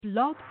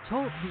Blog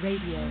Talk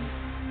Radio.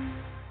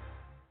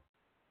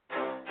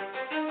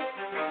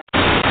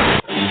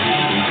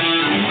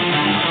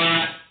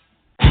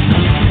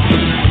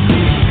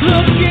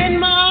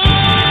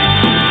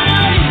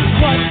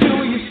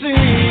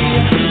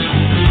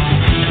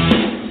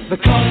 The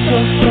cost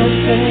of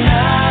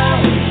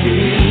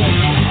personality.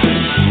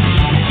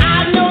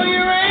 I know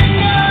your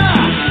anger,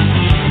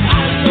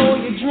 I know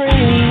your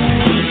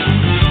dreams.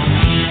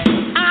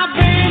 I've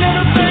been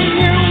everything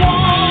you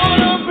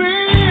wanna be.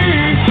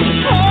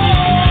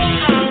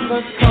 Oh, I'm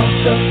the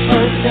cost of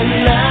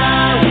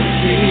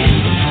personality.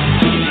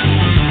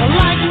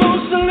 Like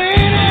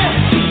Mussolini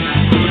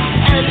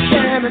and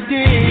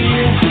Kennedy,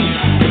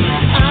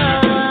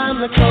 I'm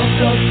the cost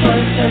of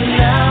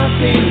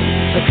personality.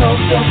 The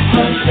coast of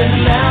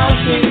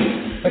personality,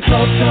 the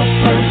coast of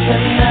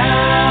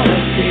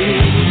personality.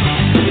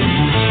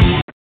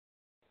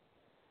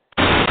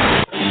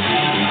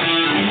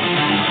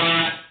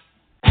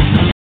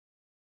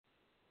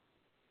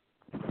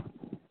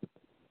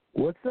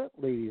 What's up,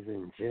 ladies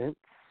and gents?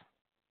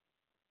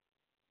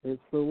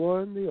 It's the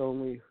one, the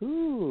only,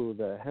 who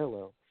the hell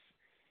else?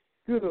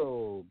 Good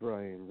old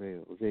Brian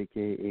Rails,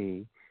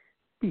 a.k.a.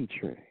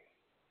 B-Train.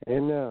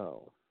 And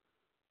now,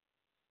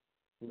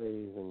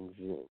 ladies and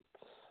gents,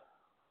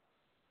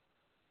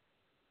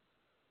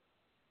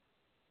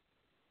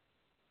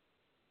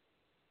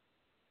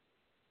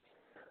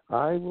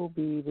 I will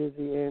be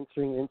busy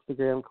answering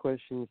Instagram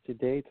questions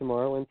today,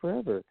 tomorrow, and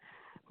forever.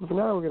 But for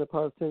now, we're going to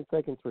pause 10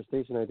 seconds for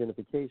station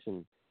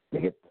identification.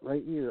 Get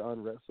right here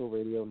on Wrestle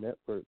Radio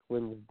Network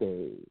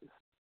Wednesdays.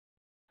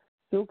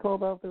 Still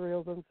called Off the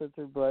Rails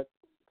Uncensored, but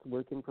it's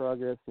work in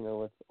progress, with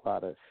a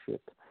lot of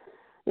shit.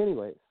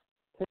 Anyways,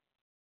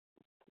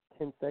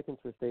 10 seconds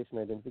for station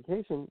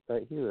identification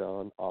right here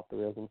on Off the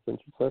Rails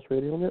Uncensored /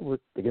 Radio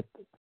Network. Get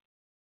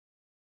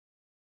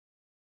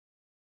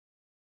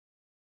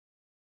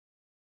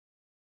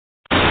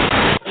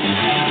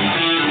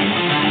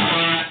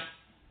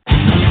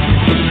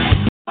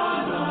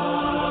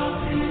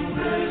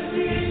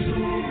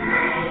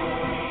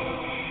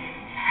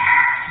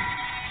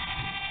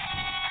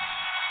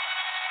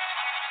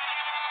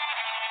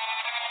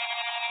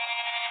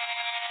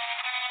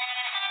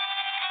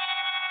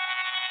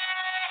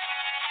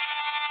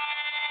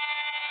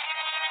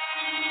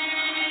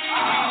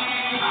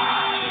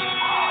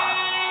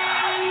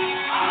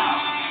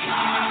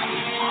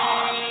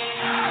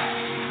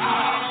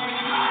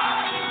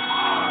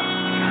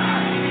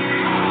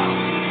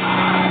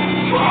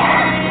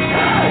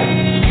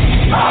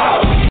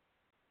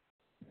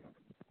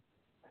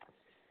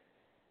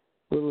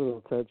a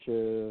little touch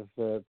of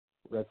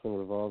wrestling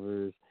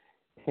revolvers,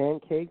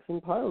 pancakes,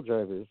 and pile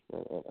drivers.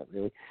 Not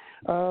really.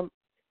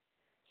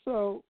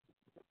 So,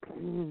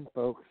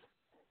 folks,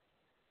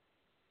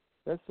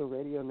 Wrestle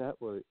Radio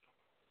Network,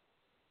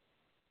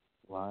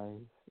 live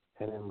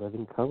and in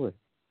living color. It's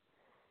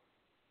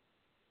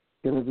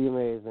going to be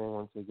amazing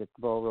once we get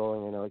the ball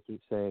rolling. I know I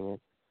keep saying it.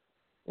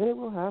 And it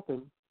will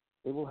happen.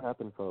 It will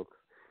happen, folks.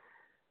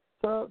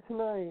 So,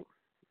 tonight,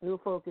 we'll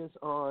focus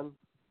on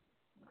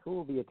who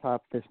will be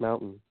atop this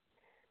mountain.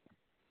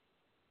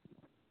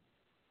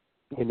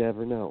 You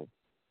never know.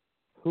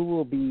 Who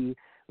will be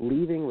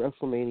leaving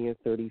WrestleMania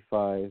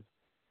 35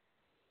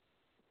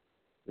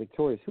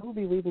 victorious? Who will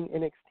be leaving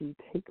NXT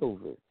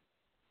TakeOver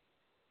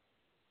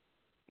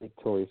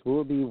victorious?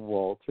 Will it be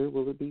Walter?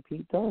 Will it be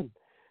Pete Dunne?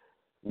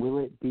 Will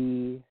it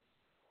be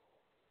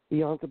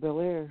Bianca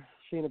Belair,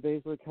 Shayna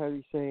Baszler,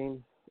 Kairi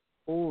Sane,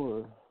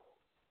 or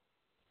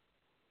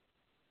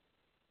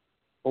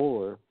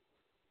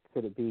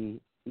could it be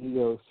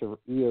Io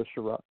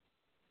Shirai,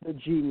 the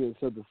genius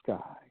of the sky?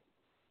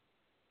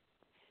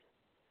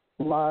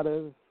 A lot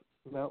of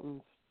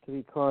mountains to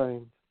be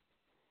climbed,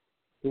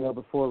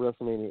 before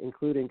WrestleMania,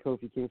 including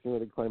Kofi Kingston, where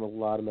they climb a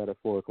lot of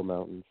metaphorical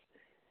mountains.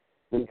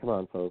 I mean, come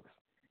on, folks.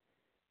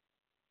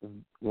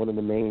 One of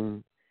the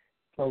main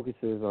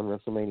focuses on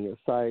WrestleMania,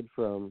 aside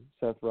from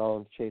Seth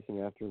Rollins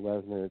chasing after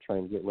Lesnar and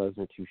trying to get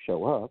Lesnar to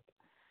show up,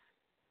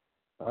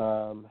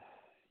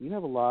 you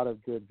have a lot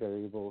of good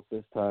variables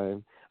this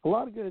time, a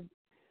lot of good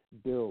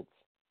builds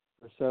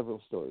for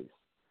several stories,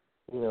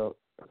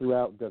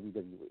 throughout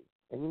WWE.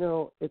 And,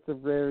 it's a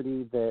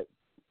rarity that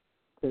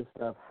this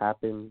stuff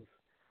happens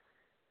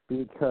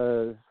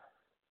because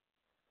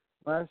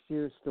last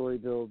year's story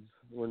builds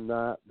were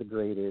not the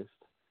greatest.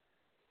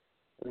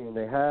 I mean,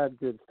 they had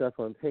good stuff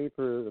on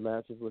paper. The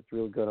matches looked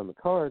real good on the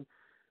card.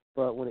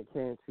 But when it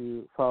came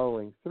to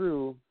following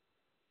through,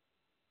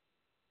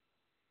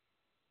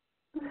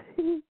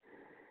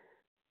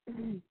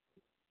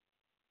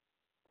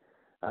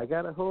 I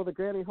got a hold of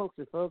Granny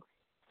Hoaxer, folks.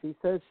 She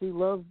says she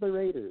loves the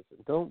Raiders.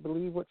 Don't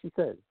believe what she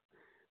says.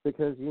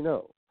 Because,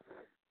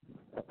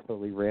 that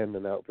totally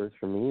random outburst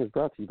from me is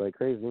brought to you by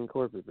Crazy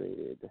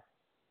Incorporated.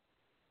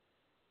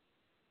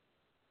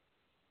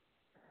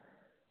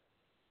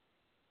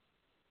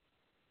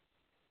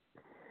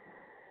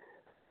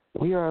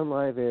 We are on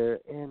live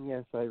air, and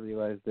yes, I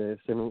realize this,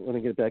 and when I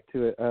get back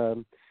to it,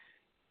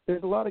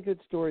 there's a lot of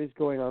good stories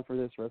going on for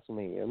this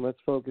WrestleMania, and let's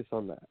focus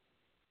on that.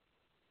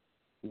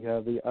 You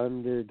have the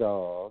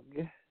underdog,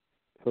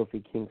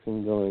 Kofi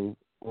Kingston, going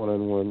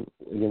one-on-one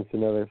against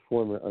another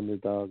former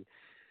underdog,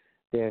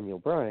 Daniel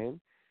Bryan.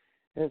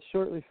 And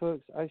shortly,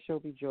 folks, I shall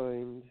be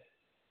joined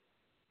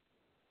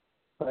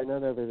by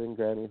none other than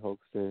Granny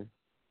Hulkster.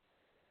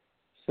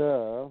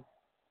 So,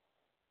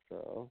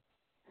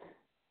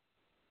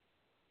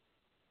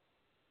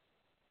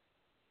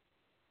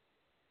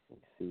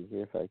 let's see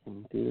here if I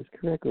can do this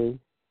correctly.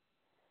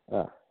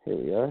 Here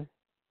we are.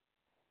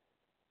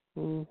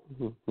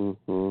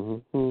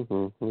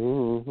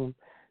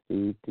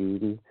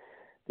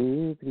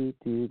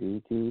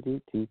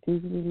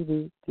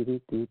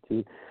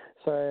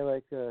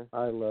 Sorry,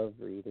 I love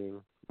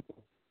reading.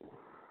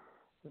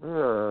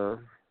 No,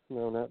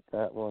 not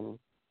that one.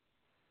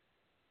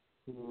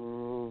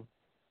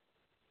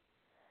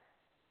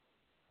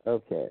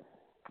 Okay.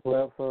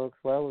 Well, folks,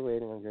 while we're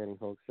waiting on Granny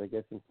Hulkster, I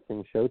guess we can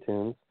sing show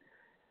tunes.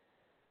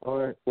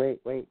 Or, wait.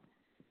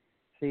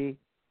 See,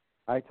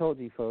 I told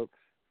you, folks.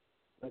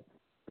 But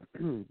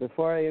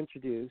before I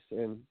introduce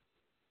and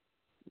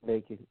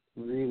make a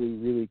really,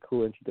 really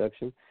cool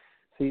introduction,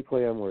 see,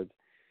 play on words.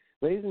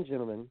 Ladies and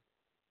gentlemen,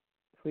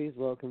 please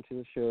welcome to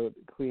the show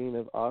the queen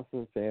of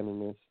awesome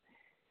fandom,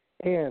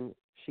 and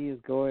she is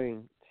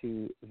going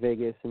to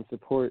Vegas in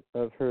support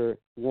of her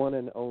one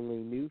and only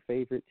new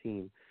favorite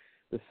team,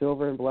 the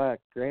Silver and Black,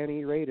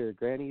 Granny Raider,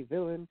 Granny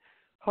Villain,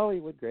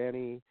 Hollywood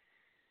Granny.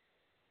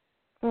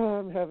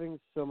 I'm having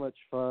so much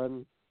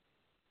fun.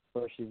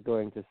 Or she's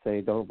going to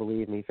say, don't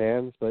believe me,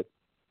 fans, but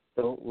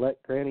don't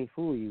let Granny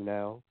fool you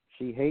now.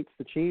 She hates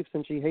the Chiefs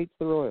and she hates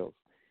the Royals.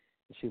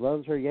 She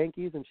loves her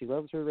Yankees and she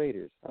loves her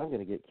Raiders. I'm going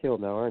to get killed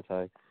now, aren't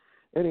I?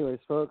 Anyways,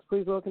 folks,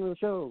 please welcome to the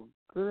show,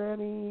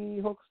 Granny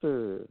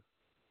Hulkster.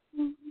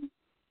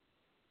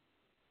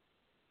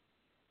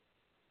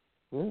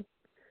 Yeah.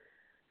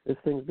 This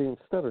thing's being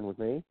stubborn with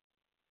me.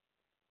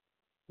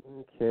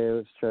 Okay,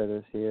 let's try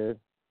this here.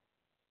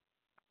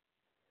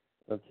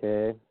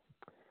 Okay.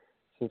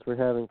 Since we're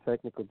having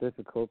technical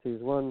difficulties,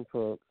 one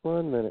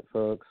minute,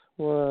 folks.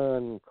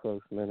 One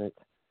close minute.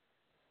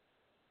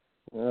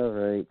 All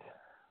right.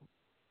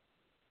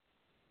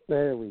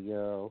 There we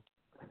go.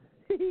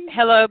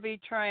 Hello,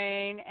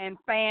 B-Train, and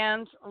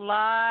fans,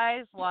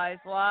 lies.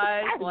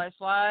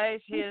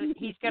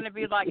 He's going to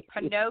be like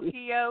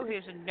Pinocchio.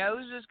 His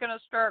nose is going to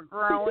start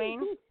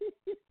growing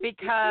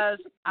because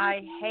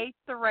I hate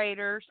the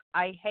Raiders.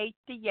 I hate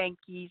the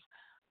Yankees.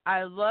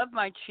 I love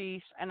my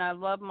Chiefs, and I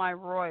love my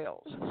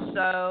Royals.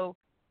 So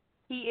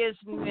he is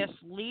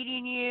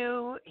misleading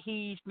you.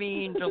 He's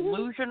being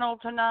delusional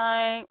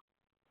tonight.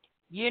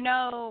 You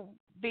know,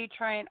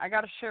 B-Train, I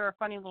got to share a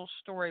funny little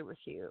story with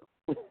you.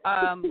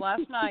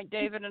 Last night,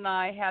 David and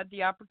I had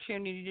the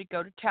opportunity to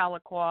go to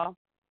Tahlequah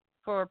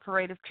for a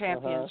Parade of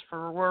Champions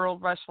for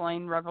World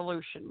Wrestling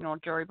Revolution,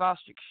 Jerry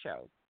Bostic's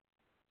show.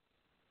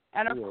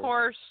 And, of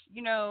course,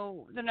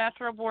 the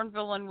Natural Born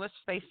Villain was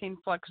facing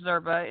Flex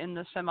Zerba in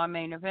the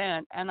semi-main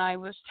event. And I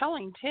was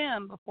telling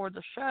Tim before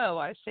the show,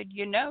 I said,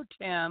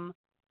 Tim,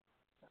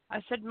 I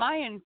said,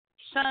 my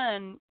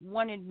son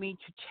wanted me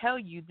to tell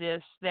you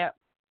this, that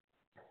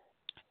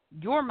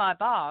you're my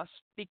boss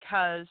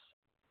because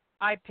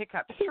I pick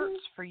up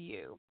shirts for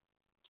you.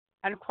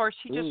 And, of course,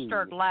 he just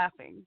started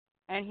laughing.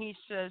 And he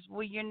says,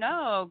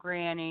 well,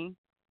 Granny,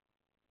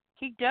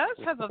 he does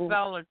have a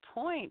valid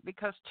point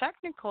because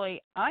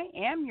technically I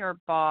am your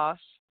boss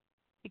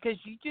because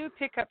you do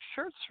pick up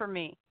shirts for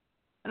me.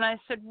 And I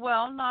said,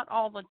 well, not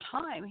all the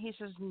time. He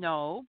says,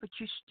 no, but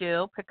you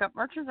still pick up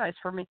merchandise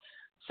for me.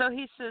 So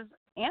he says,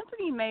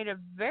 Anthony made a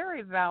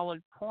very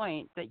valid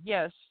point that,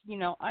 yes,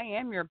 I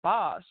am your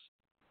boss.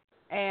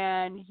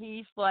 And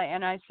he's like,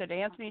 and I said,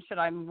 Anthony said,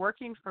 I'm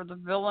working for the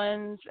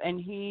villains.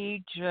 And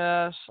he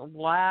just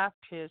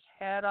laughed his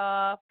head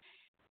off.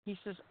 He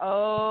says,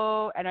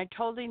 oh, and I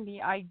told him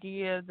the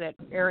idea that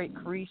Eric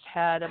Reese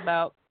had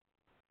about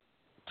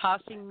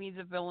tossing me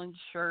the villain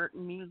shirt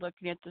and me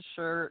looking at the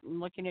shirt and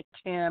looking at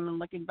Tim and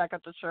looking back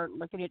at the shirt and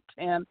looking at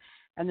Tim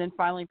and then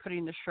finally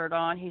putting the shirt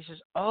on. He says,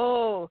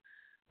 oh,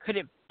 could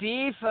it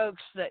be,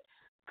 folks, that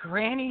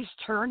Granny's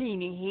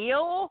turning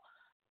heel?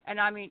 And,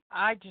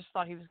 I just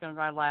thought he was going to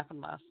die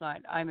laughing last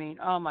night.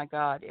 Oh, my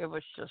God, it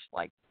was just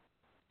like,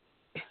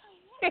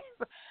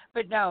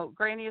 but no,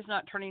 Granny is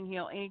not turning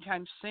heel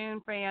anytime soon,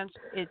 fans.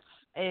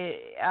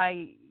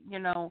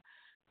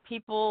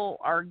 People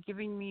are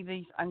giving me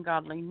these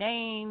ungodly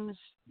names,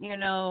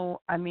 oh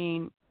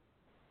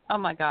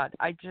my God,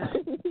 I just,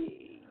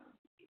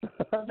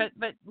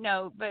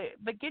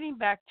 but getting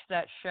back to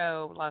that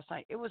show last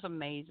night, it was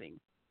amazing.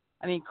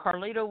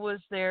 Carlito was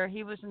there.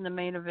 He was in the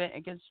main event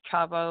against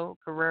Chavo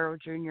Guerrero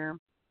Jr.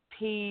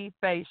 He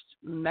faced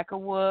Mecha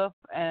Wolf,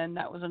 and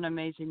that was an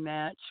amazing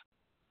match.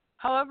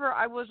 However,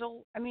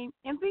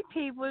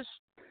 MVP was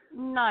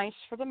nice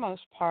for the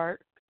most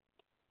part,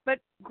 but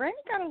Granny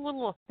got a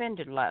little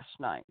offended last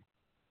night.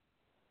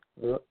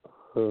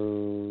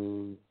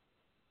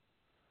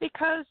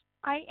 Because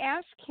I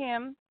asked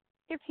him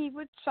if he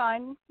would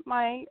sign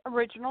my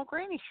original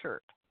Granny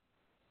shirt.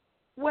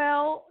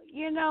 Well,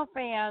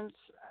 fans,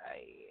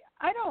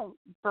 I don't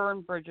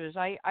burn bridges.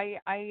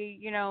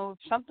 If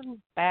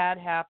something bad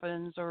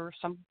happens or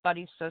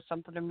somebody says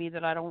something to me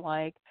that I don't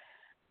like,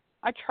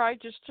 I try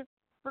just to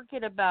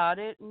forget about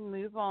it and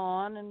move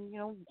on and,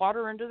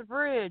 water under the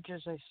bridge,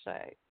 as they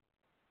say.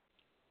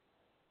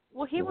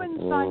 Well, he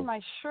wouldn't sign my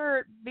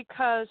shirt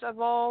because of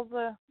all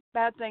the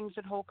bad things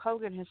that Hulk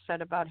Hogan has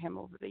said about him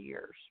over the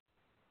years.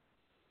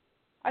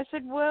 I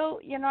said, well,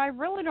 I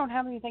really don't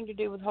have anything to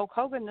do with Hulk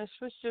Hogan. This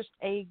was just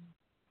a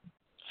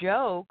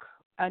joke,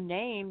 a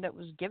name that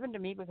was given to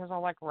me because I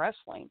like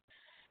wrestling.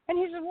 And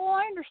he said, well,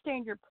 I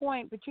understand your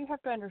point, but you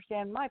have to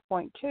understand my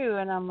point too.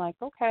 And I'm like,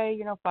 okay,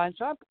 fine.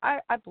 So I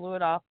blew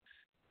it off.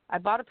 I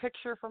bought a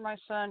picture for my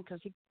son because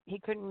he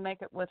couldn't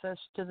make it with us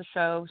to the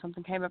show.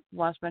 Something came up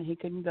last minute. He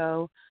couldn't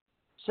go.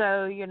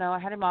 So, I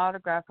had him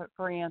autograph it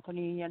for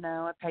Anthony.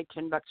 I paid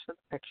 $10 for the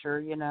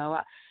picture.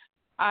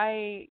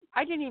 I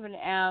didn't even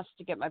ask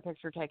to get my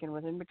picture taken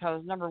with him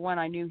because, number one,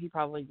 I knew he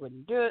probably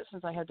wouldn't do it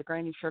since I had the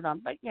granny shirt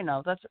on. But,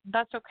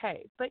 that's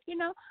okay. But,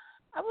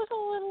 I was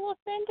a little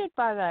offended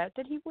by that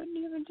he wouldn't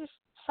even just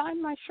sign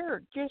my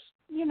shirt. Just,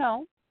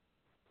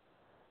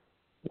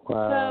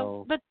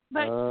 Wow. So,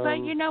 but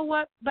you know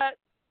what? But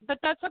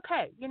that's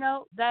okay.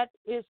 That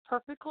is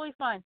perfectly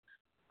fine.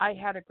 I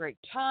had a great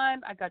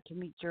time. I got to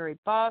meet Jerry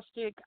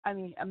Bostic. I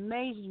mean,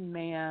 amazing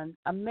man,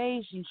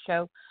 amazing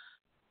show.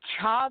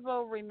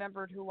 Chavo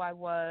remembered who I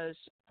was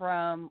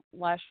from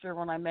last year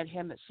when I met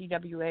him at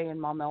CWA in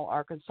Maumelle,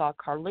 Arkansas.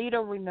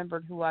 Carlito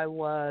remembered who I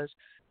was.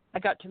 I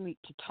got to meet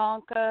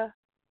Tatanka.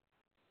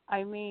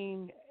 I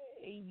mean,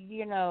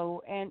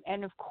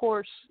 and of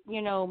course,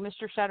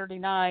 Mr. Saturday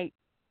Night,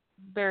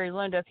 Barry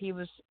Linduff, he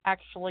was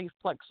actually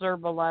Flex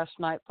Zerba last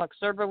night. Flex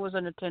Zerba was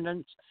in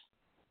attendance.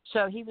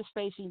 So he was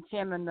facing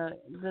Tim in the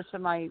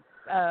semi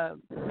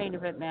main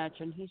event match,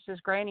 and he says,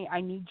 Granny,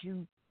 I need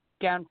you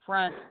down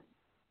front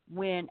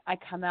when I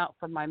come out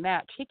for my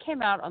match. He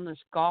came out on this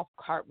golf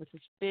cart with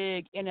this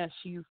big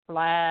NSU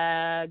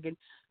flag, and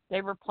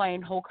they were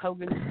playing Hulk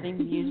Hogan's theme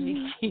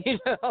music,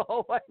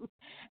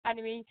 I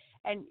mean,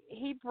 and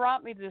he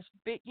brought me this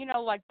big,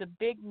 like the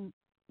big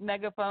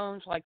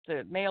megaphones like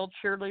the male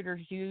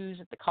cheerleaders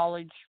use at the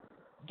college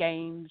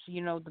games,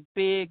 the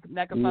big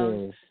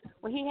megaphones. Yes.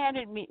 Well, he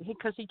handed me,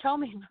 because he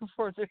told me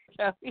before the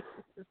show, he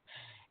says,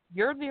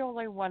 you're the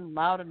only one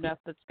loud enough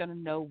that's going to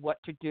know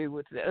what to do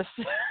with this.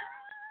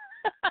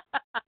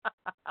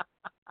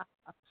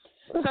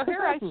 So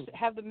here I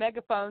have the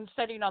megaphone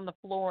sitting on the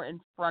floor in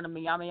front of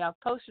me. I mean, I've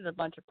posted a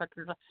bunch of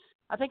pictures.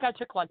 I think I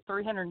took like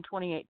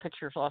 328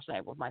 pictures last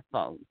night with my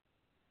phone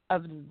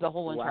of the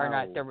whole entire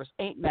night. There was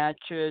 8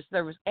 matches.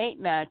 A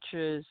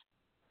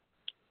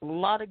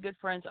lot of good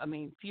friends. I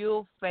mean,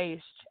 Fuel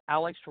faced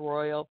Alex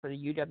Royal for the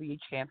UW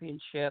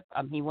Championship.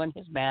 He won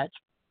his match.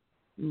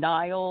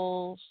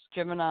 Niles,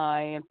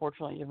 Gemini,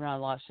 unfortunately, Gemini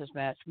lost his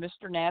match.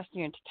 Mr.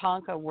 Nasty and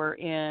Tatanka were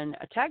in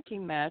a tag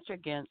team match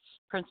against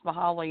Prince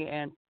Mahali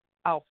and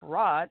Al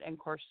Farad. And, of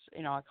course,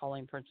 I call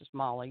him Princess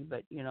Molly,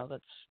 but,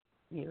 that's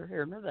neither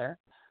here nor there.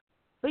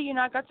 But,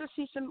 I got to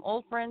see some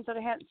old friends that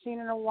I hadn't seen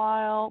in a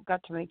while,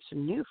 got to make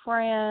some new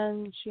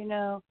friends, It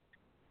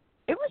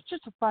was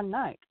just a fun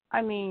night.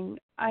 I mean,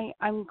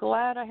 I'm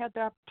glad I had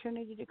the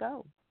opportunity to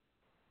go.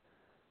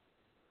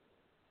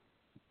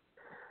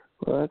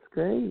 Well, that's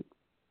great.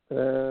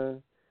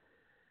 Let's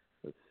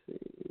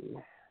see.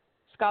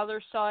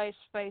 Skylar Sice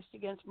faced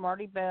against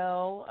Marty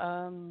Bell.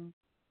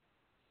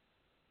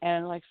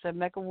 And like I said,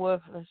 Mecha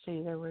Wolf, let's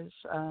see, there was,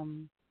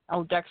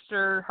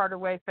 Dexter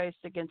Hardaway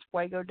faced against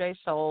Fuego de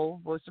Sol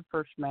was the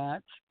first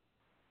match.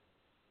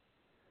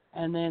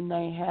 And then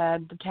they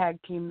had the tag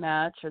team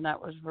match, and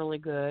that was really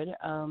good.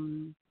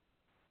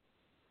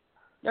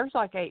 There was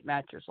like 8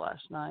 matches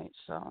last night,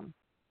 so.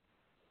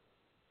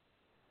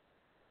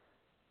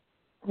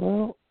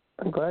 Well,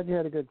 I'm glad you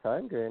had a good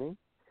time, Granny.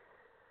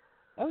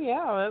 Oh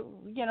yeah,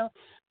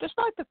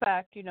 despite the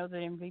fact, the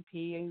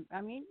MVP.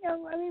 I mean,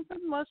 for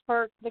the most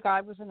part, the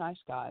guy was a nice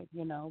guy,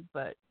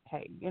 But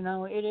hey,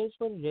 it is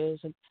what it is,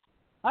 and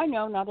I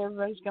know not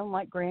everybody's gonna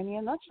like Granny,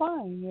 and that's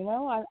fine.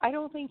 I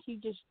don't think he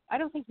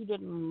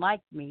didn't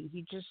like me.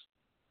 He just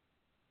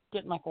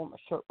didn't like all my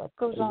shirt. What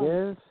goes on?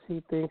 I guess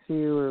he thinks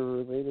you were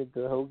related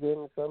to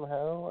Hogan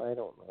somehow. I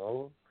don't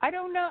know. I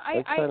don't know.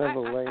 I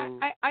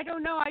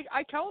don't know.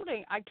 I told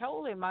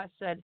him. I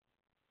said,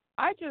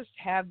 I just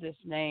have this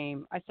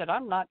name. I said,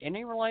 I'm not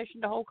any relation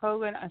to Hulk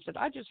Hogan. I said,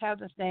 I just have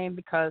this name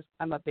because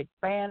I'm a big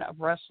fan of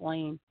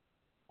wrestling,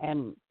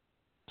 and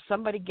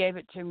somebody gave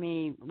it to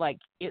me. Like,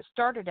 it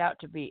started out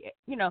to be,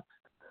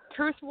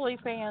 truthfully,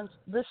 fans,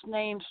 this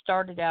name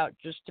started out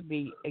just to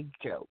be a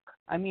joke.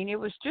 I mean, it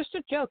was just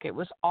a joke. It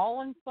was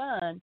all in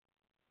fun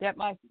that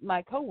my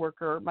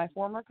coworker, my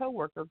former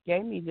coworker,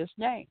 gave me this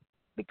name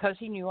because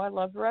he knew I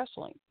loved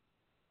wrestling.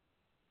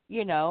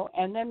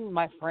 And then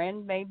my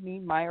friend made me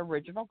my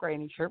original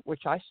Granny shirt,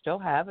 which I still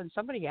have. And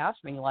somebody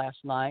asked me last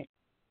night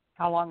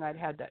how long I'd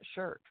had that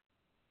shirt.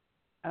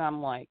 And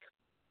I'm like,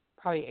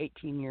 probably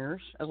 18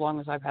 years, as long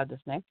as I've had this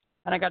name.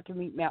 And I got to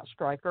meet Matt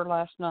Stryker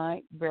last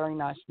night. Very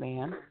nice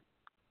man.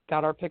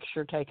 got our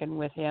picture taken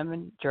with him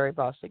and Jerry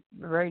Bosick,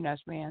 very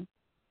nice man.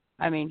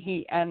 I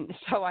mean,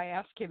 so I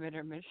asked him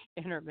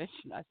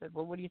intermission. I said,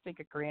 "Well, what do you think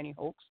of Granny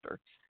Hulkster?"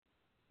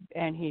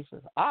 And he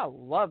says, "I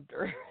loved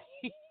her."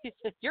 He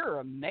said, "You're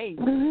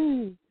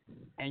amazing."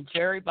 And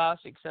Jerry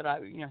Bosick said,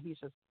 he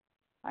says,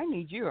 "I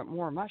need you at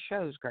more of my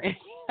shows, Granny."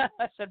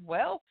 I said,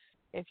 "Well,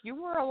 if you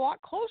were a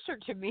lot closer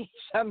to me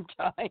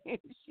sometimes,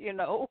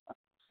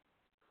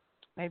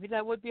 maybe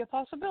that would be a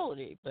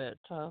possibility." But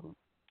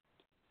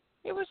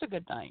it was a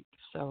good night,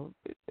 so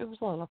it was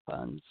a lot of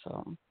fun.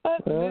 So,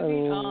 but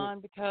moving on,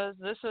 because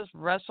this is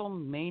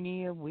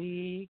WrestleMania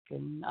week,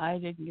 and I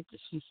didn't get to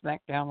see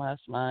SmackDown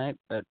last night,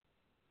 but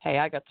hey,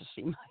 I got to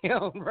see my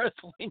own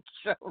wrestling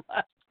show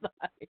last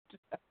night.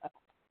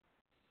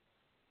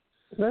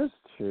 That's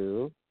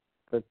true,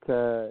 but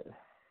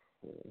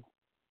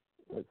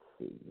let's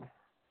see.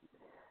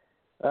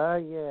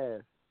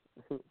 Yes.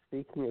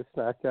 Speaking of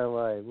SmackDown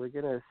Live, we're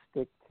gonna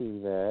stick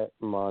to that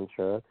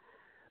mantra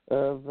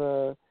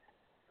of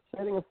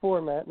setting a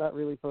format. Not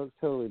really, folks.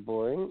 Totally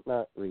boring.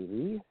 Not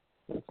really.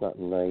 It's not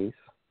nice.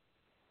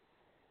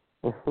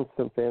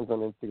 Some fans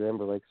on Instagram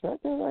were like,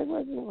 "SmackDown Live,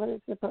 what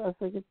is it?" I was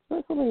like, "It's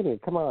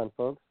WrestleMania. Come on,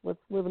 folks. Let's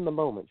live in the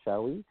moment,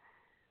 shall we?"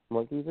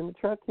 Monkeys in the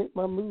truck hit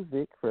my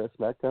music for a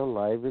SmackDown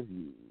Live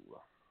review.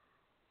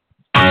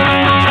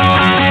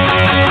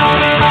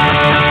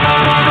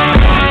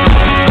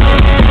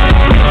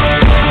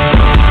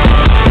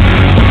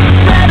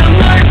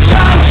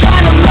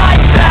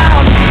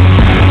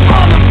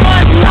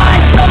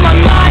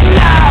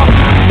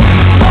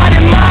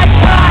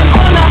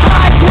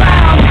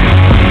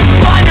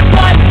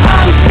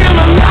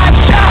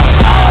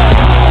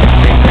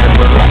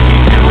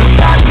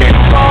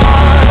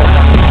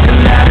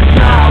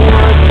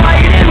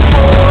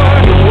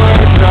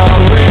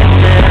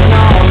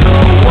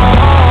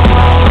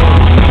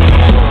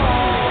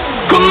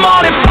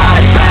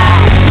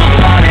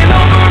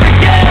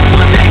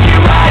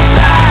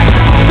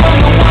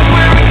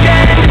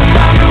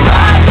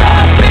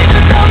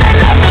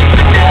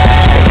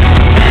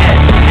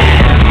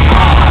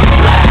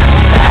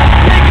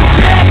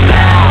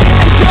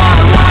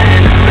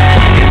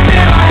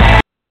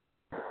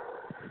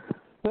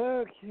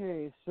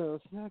 Okay, so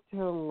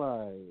SmackDown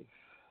Live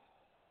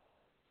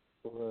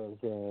was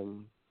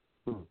in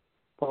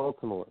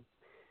Baltimore,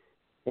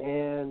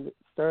 and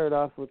started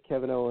off with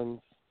Kevin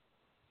Owens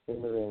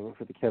in the ring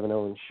for the Kevin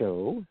Owens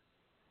show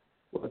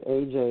with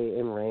AJ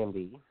and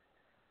Randy.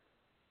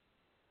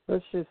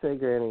 Let's just say,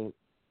 Granny,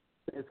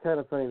 it's kind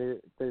of funny.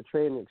 They're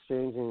trading,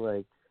 exchanging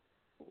like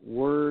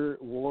war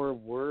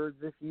of words,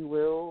 if you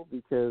will,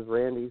 because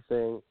Randy's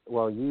saying,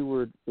 "While you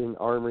were in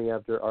armory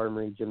after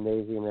armory,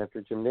 gymnasium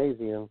after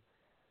gymnasium,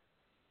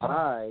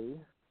 I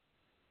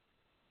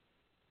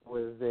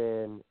was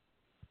in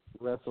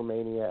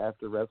WrestleMania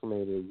after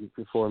WrestleMania. You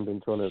performed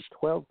in front of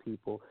 12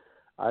 people.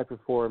 I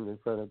performed in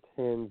front of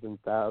tens and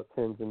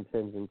thousands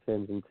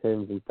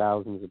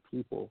of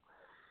people."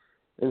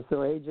 And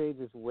so AJ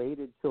just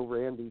waited till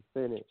Randy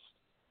finished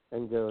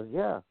and goes,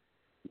 "Yeah,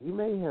 you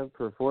may have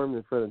performed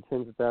in front of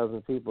tens of thousands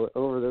of people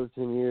over those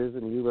 10 years,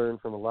 and you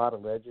learned from a lot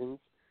of legends,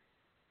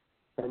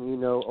 and you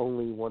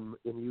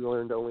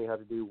learned only how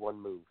to do one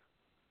move."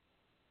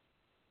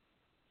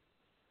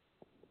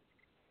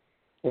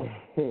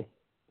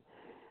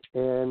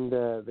 And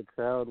the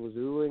crowd was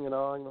oohing and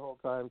awing the whole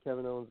time.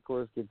 Kevin Owens, of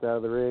course, gets out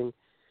of the ring,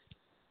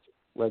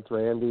 lets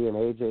Randy and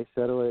AJ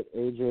settle it.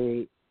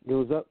 AJ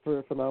goes up for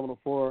a phenomenal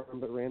forearm,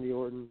 but Randy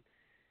Orton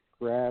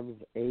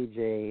grabs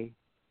AJ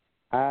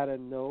out of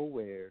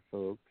nowhere,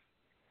 folks.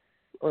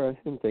 Or I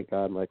think, thank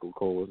God Michael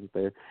Cole wasn't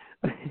there.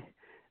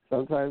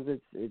 Sometimes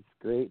it's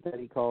great that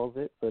he calls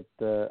it, but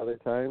other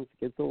times it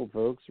gets old,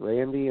 folks.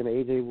 Randy and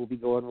AJ will be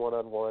going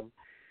one-on-one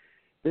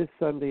this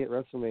Sunday at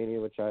WrestleMania,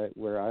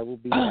 where I will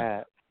be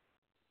at.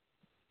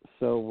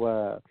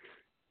 So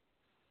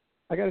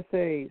I got to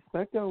say,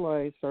 SmackDown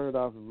Live started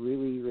off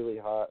really, really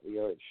hot.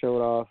 It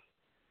showed off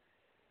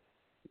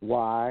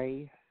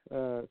why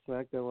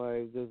SmackDown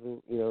Live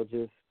doesn't,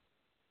 just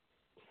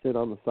sit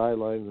on the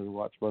sidelines and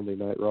watch Monday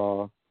Night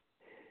Raw.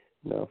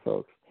 No,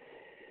 folks.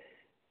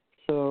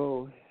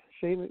 So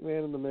Shane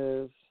McMahon and The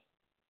Miz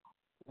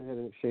had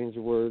an exchange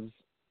of words.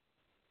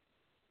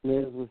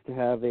 Miz was to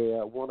have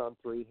a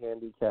 1-on-3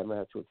 handicap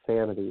match with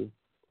Sanity.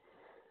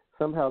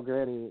 Somehow,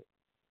 Granny,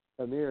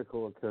 a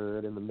miracle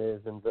occurred, and The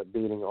Miz ends up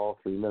beating all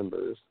three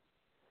members,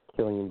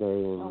 Killian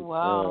Day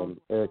and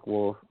Eric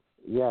Wolf.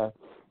 Yeah,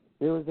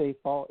 it was a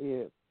fault.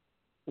 It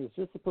was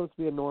just supposed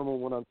to be a normal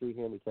 1-on-3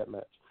 handicap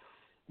match.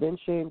 Then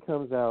Shane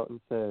comes out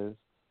and says,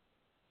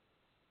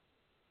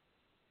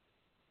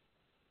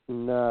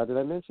 "Nah, did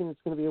I mention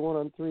it's going to be a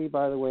 1-on-3?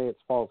 By the way,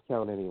 it's false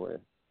count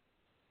anywhere."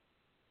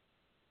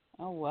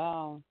 Oh,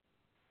 wow.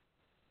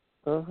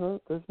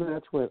 This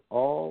match went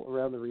all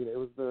around the arena. It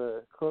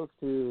was close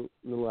to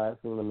the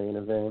last one, the main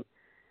event.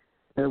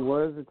 There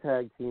was a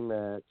tag team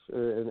match,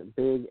 or a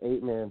big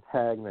 8-man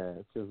tag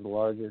match. It was the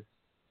largest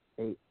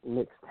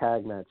mixed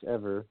tag match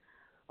ever.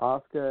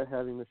 Asuka,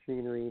 Heavy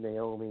Machinery,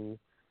 Naomi,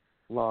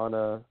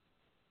 Lana,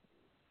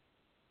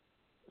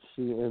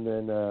 and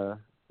then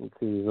let's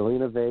see,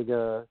 Zelina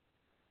Vega,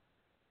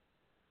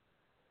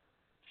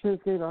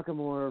 Shinsuke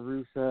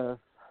Nakamura, Rusev.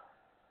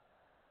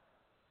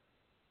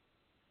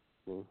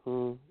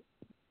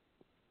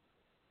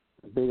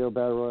 Big O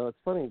Battle Royal. It's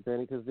funny,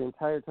 Benny, because the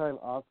entire time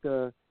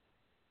Asuka,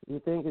 you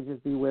think it'd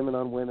just be women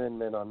on women,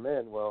 men on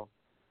men. Well,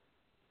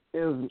 it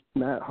was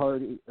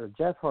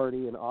Jeff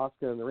Hardy and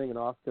Asuka in the ring, and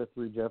Asuka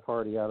threw Jeff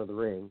Hardy out of the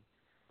ring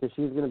because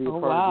she's going to be a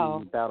part of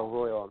the Battle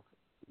Royal.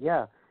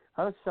 Yeah,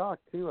 I was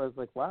shocked too. I was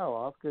like,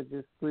 wow, Asuka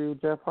just threw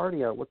Jeff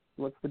Hardy out.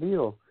 What's the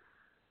deal?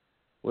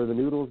 Were the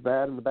noodles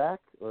bad in the back,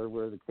 or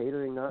were the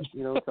catering not, to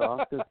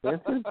Asuka's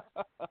standards?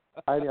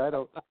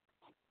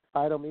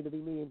 I don't mean to be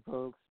mean,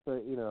 folks,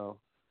 but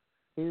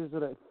here's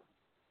what I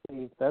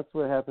see. That's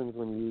what happens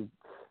when you.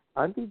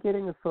 I'd be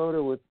getting a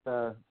photo with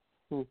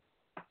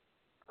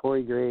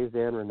Corey Graves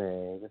and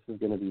Renee. This is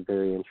going to be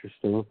very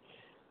interesting.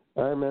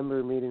 I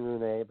remember meeting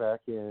Renee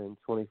back in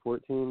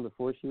 2014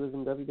 before she was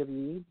in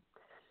WWE.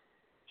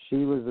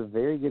 She was a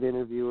very good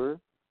interviewer,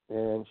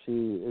 and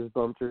she has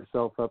bumped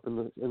herself up in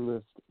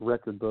the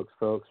record books,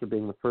 folks, for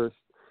being the first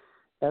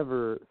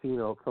ever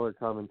female color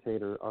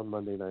commentator on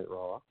Monday Night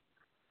Raw.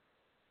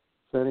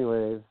 So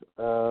anyways,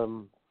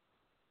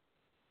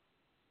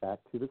 back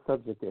to the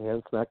subject at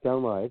hand,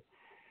 SmackDown Live.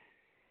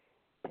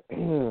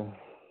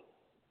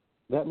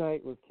 That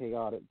night was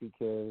chaotic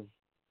because,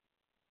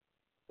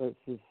 let's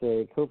just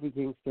say, Kofi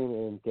Kingston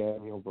and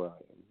Daniel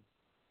Bryan.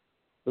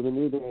 For the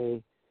New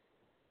Day,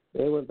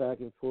 they went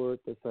back and forth.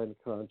 They signed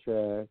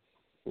contracts,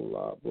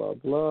 blah, blah,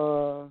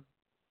 blah.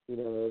 It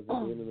was at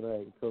the end of the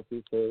night. And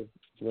Kofi says,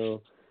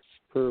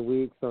 for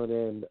weeks on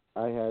end,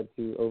 I had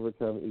to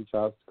overcome each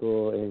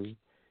obstacle, and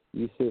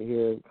you sit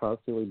here and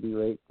constantly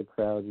berate the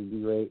crowd. You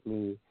berate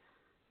me.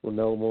 Well,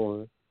 no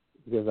more,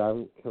 because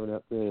I'm coming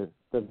up the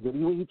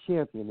WWE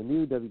champion, the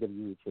new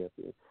WWE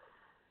champion.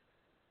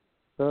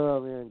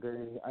 Oh, man,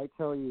 Granny, I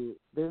tell you,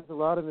 there's a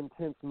lot of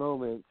intense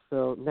moments.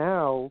 So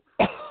now,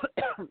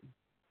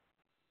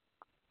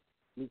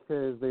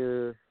 because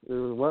there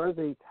was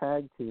a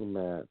tag team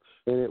match,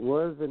 and it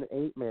was an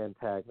 8-man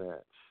tag match.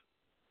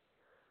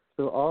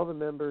 So all the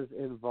members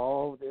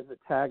involved in the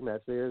tag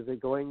match, there is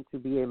going to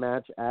be a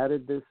match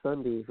added this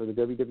Sunday for the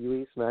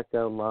WWE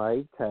SmackDown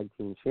Live Tag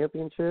Team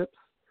Championships.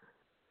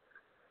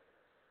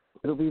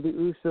 It'll be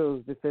the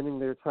Usos defending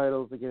their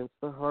titles against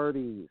the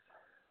Hardys,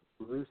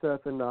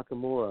 Rusev and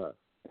Nakamura,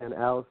 and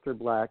Aleister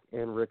Black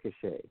and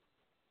Ricochet.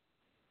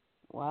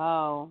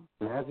 Wow.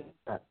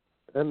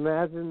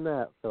 Imagine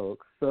that,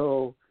 folks.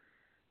 So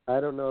I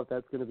don't know if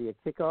that's going to be a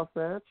kickoff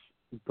match,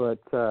 but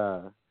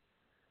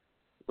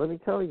let me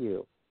tell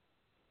you,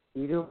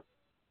 you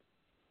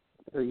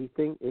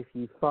think if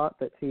you thought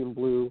that Team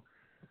Blue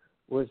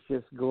was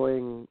just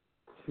going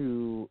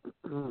to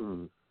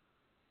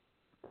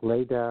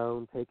lay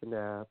down, take a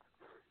nap,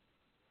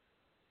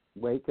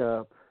 wake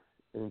up,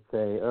 and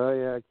say, oh,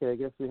 yeah, okay, I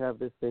guess we have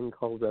this thing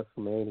called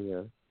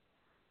WrestleMania.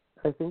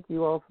 I think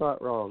you all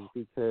thought wrong,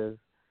 because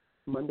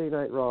Monday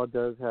Night Raw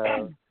does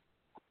have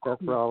Seth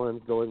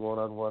Rollins going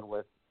one-on-one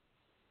with,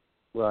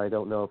 well, I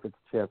don't know if it's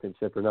a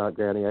championship or not,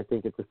 Granny. I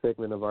think it's a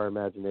figment of our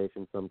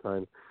imagination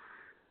sometimes.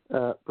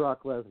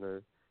 Brock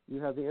Lesnar. You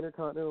have the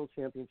Intercontinental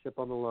Championship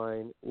on the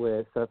line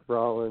with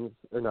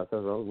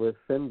with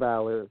Finn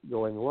Balor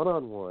going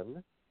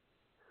one-on-one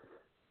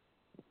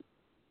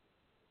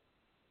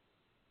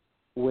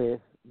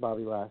with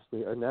Bobby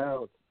Lashley, or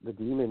now it's the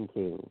Demon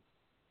King.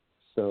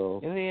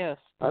 So yes,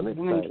 I'm the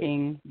excited. Demon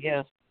King.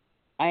 Yes,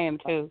 I am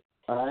too.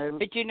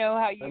 But you know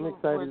how you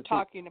were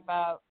talking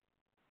about,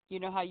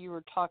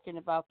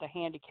 the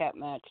handicap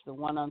match, the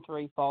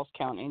 1-on-3 false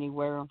count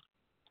anywhere.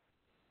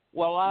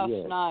 Well, last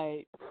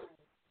night,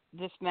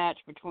 this match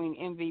between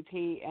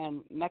MVP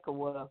and Mecha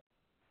Wolf,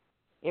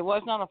 it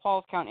was not a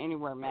false count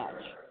anywhere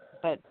match,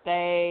 but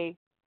they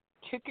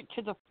took it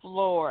to the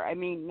floor. I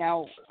mean,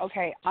 now,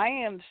 okay,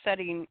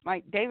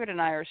 David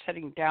and I are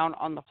sitting down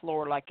on the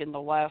floor, like in the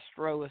last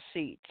row of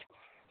seats.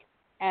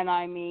 And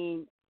I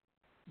mean,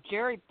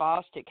 Jerry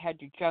Bostic had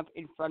to jump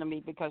in front of me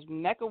because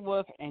Mecha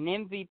Wolf and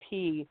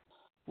MVP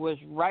was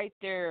right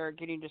there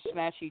getting to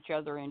smash each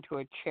other into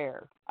a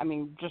chair. I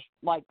mean, just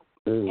like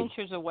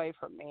inches away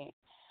from me.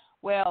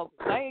 Well,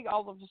 they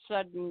all of a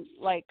sudden,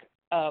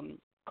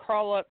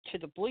 crawl up to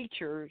the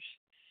bleachers,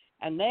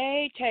 and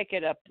they take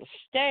it up the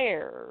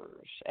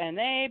stairs, and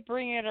they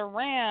bring it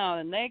around,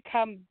 and they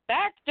come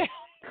back down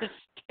the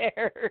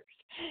stairs,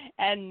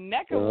 and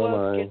Mecha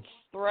Wolf gets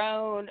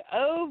thrown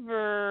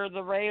over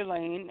the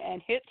railing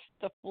and hits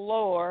the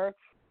floor.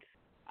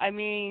 I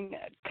mean,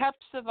 cups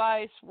of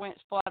ice went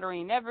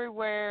splattering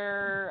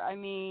everywhere. I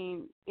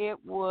mean, they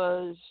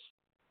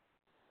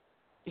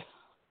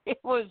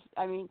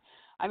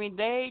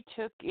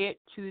took it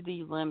to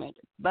the limit.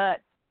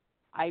 But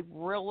I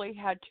really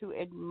had to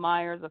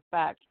admire the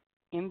fact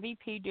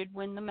MVP did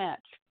win the match.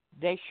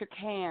 They shook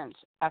hands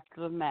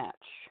after the match.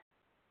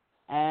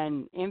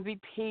 And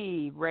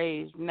MVP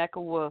raised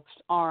Mecha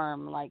Wolf's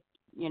arm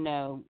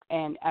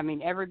and I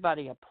mean,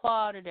 everybody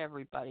applauded,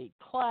 everybody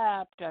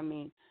clapped. I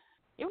mean,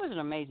 it was an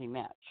amazing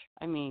match.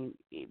 I mean,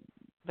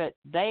 but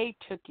they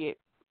took it.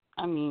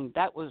 I mean,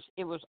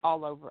 it was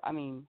all over. I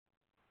mean,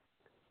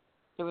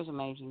 it was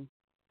amazing.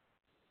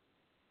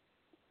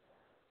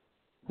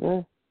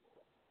 Yeah,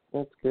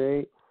 that's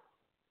great.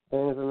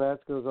 And if a match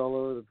goes all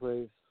over the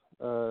place,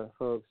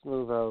 folks,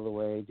 move out of the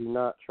way. Do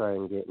not try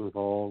and get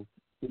involved.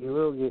 You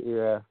will get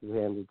your asses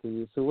handed to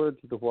you. So word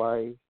to the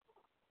wise,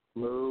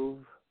 move,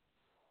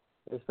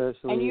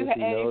 especially if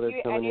you know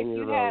they're coming in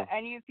your row.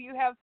 And if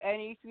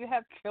you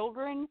have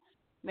children,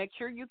 make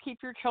sure you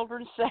keep your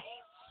children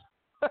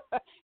safe.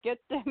 Get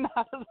them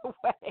out of the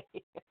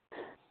way.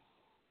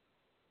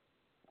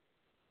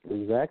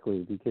 Exactly,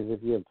 because if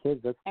you have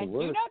kids, that's the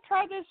worst. And do not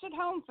try this at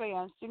home,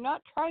 fans. Do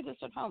not try this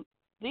at home.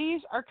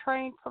 These are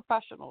trained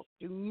professionals.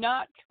 Do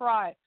not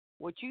try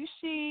what you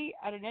see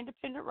at an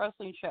independent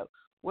wrestling show,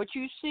 what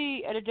you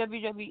see at a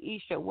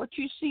WWE show, what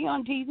you see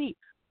on TV.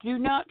 Do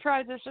not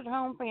try this at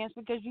home, fans,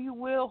 because you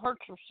will hurt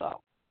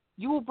yourself.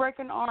 You will break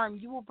an arm.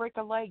 You will break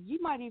a leg. You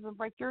might even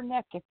break your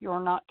neck if you're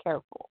not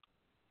careful.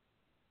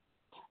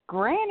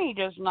 Granny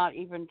does not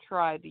even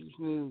try these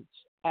moves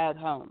at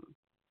home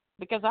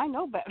because I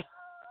know better.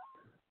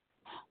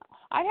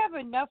 I have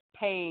enough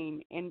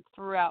pain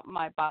throughout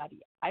my body.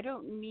 I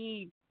don't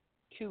need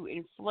to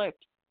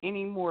inflict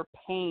any more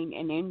pain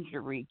and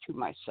injury to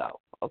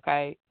myself,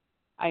 okay?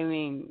 I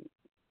mean,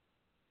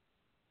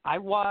 I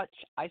watch,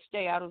 I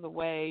stay out of the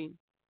way,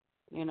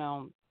 you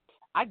know.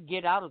 I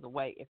get out of the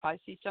way. If I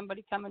see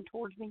somebody coming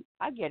towards me,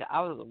 I get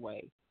out of the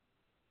way,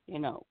 you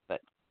know.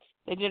 But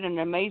they did an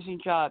amazing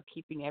job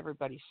keeping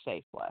everybody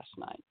safe last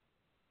night.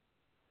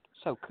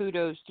 So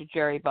kudos to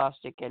Jerry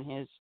Bostic and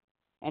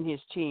his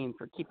team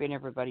for keeping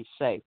everybody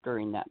safe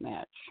during that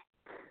match.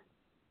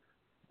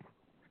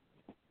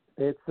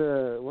 It's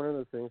one of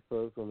those things,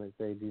 folks, when they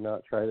say do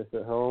not try this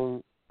at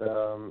home.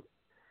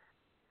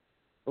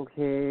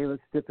 Okay,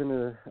 let's dip into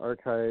the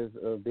archives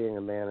of being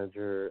a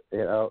manager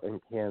out in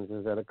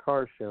Kansas at a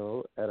car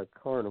show at a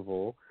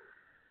carnival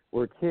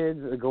where kids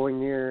are going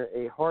near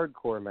a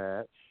hardcore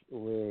match,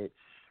 which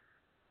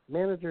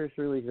managers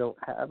really don't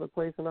have a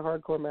place in a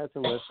hardcore match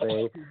unless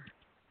they,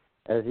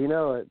 as you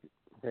know it,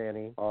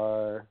 Danny,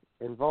 are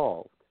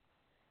involved.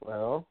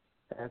 Well,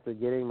 after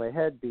getting my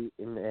head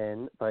beaten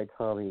in by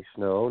Tommy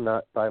Snow,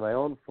 not by my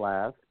own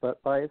flask,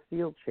 but by a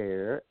steel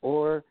chair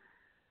or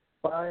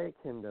by a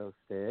kendo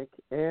stick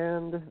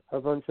and a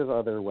bunch of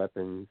other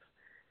weapons.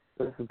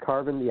 This is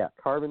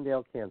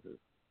Carbondale, Kansas.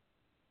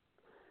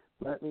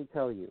 Let me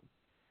tell you.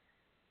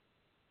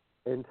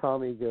 And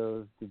Tommy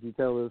goes, "Did you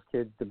tell those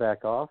kids to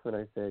back off?" And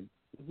I said,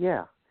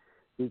 "Yeah,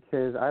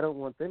 because I don't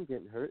want them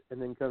getting hurt and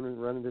then come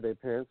and run into their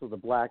parents with a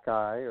black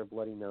eye or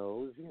bloody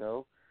nose, you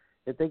know.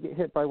 If they get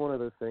hit by one of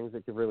those things,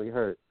 it could really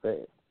hurt.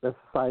 But that's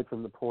aside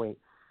from the point."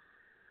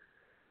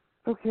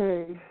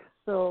 Okay,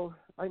 so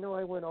I know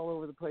I went all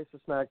over the place for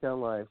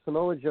SmackDown Live.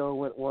 Samoa Joe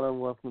went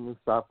one-on-one with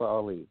Mustafa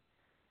Ali.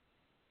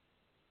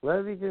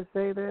 Let me just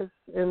say this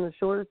in the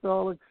shortest of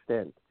all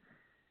extent.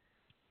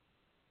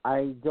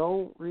 I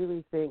don't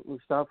really think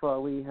Mustafa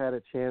Ali had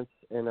a chance,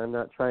 and I'm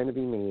not trying to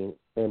be mean,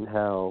 in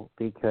hell,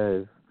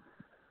 because,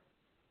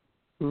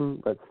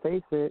 let's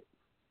face it,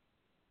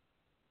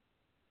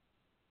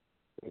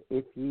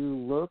 if you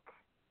look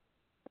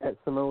at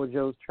Samoa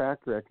Joe's track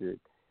record,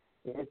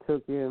 it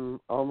took him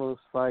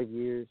almost 5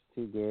 years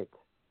to get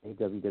a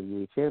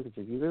WWE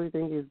championship. You really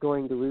think he's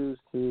going to lose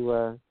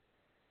to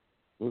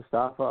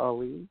Mustafa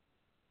Ali?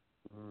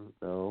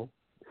 No.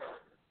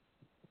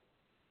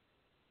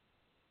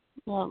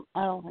 Well,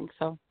 I don't think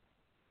so.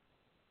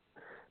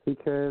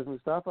 Because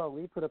Mustafa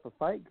Ali put up a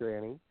fight,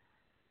 Granny.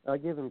 I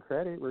give him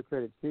credit where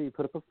credit's due. He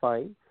put up a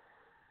fight.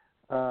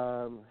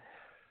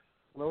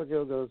 Samoa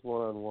Joe goes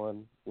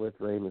one-on-one with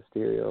Rey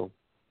Mysterio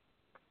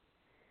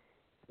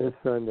this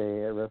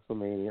Sunday at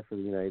WrestleMania for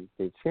the United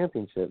States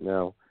Championship.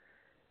 Now,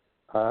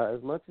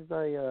 as much as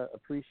I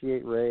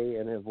appreciate Rey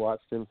and have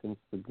watched him since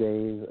the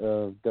days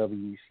of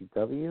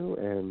WCW,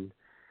 and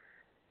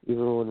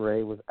even when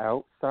Rey was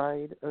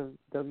outside of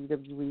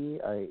WWE,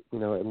 at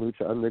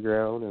Lucha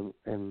Underground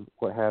and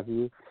what have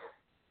you,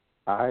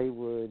 I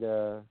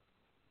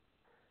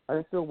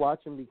still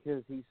watch him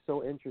because he's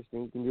so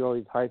interesting. He can do all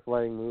these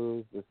high-flying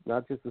moves. It's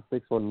not just the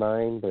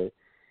 619, but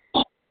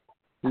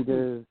he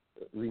does.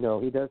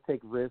 He does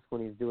take risks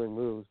when he's doing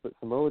moves. But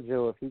Samoa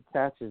Joe, if he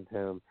catches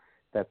him,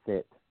 that's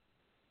it.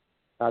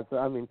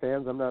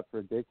 Fans, I'm not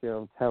predicting.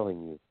 I'm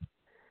telling you,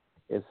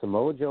 if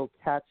Samoa Joe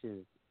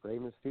catches Rey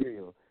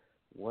Mysterio,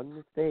 one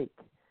mistake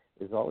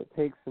is all it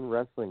takes in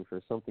wrestling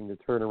for something to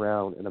turn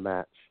around in a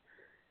match.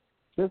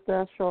 Just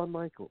ask Shawn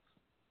Michaels.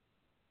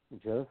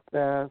 Just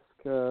ask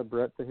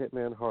Bret the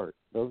Hitman Hart.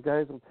 Those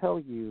guys will tell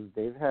you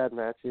they've had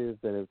matches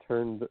that have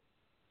turned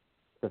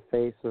the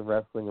face of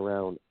wrestling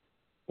around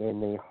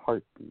in a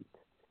heartbeat.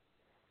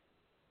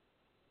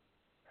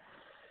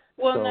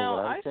 Well, so now,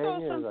 I saw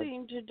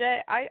something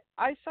today.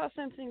 I saw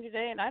something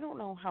today, and I don't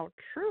know how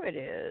true it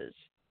is,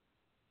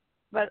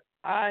 but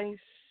I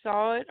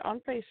saw it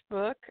on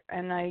Facebook,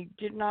 and I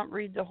did not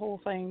read the whole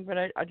thing, but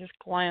I just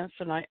glanced,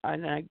 and I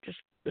just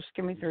was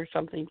skimming through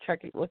something,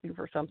 looking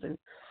for something.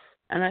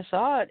 and I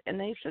saw it, and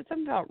they said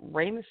something about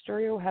Rey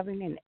Mysterio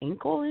having an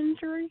ankle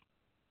injury.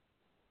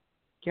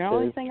 Do you know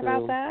anything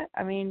about that?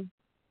 I mean,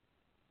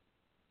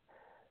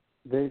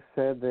 they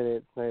said that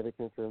it's neither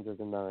confirmed or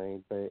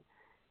denied, but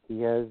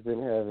he has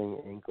been having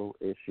ankle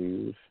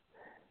issues,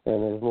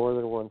 and there's more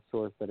than one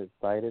source that has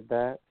cited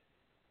that.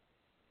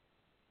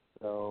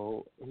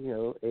 So,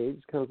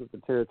 age comes with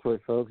the territory,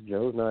 folks.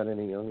 Joe's not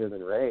any younger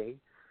than Ray.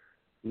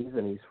 He's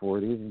in his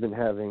 40s. He's been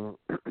having,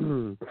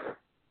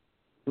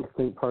 I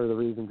think part of the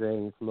reason Granny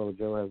and Samoa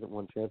Joe hasn't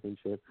won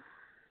championship,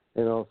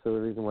 and also the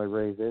reason why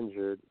Ray's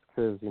injured,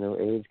 is because,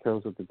 age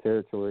comes with the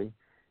territory.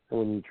 And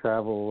when you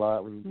travel a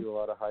lot, when you do a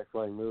lot of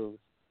high-flying moves,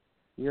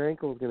 your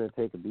ankle's going to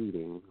take a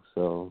beating,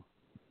 so.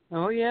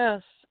 Oh,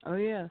 yes. Oh,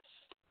 yes.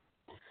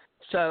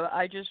 So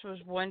I just was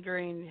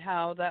wondering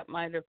how that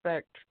might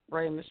affect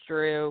Rey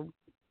Mysterio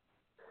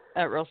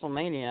at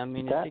WrestleMania. I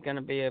mean, is he going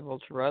to be able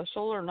to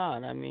wrestle or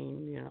not? I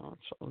mean,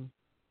 so.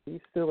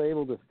 He's still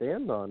able to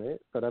stand on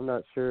it, but I'm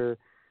not sure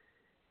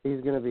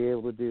he's going to be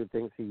able to do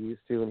things he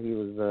used to when he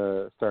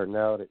was starting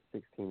out at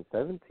 16,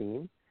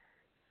 17.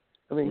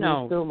 I mean,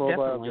 no, he's still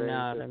mobile. Definitely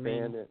not. I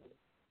mean,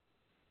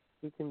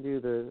 he can do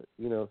the,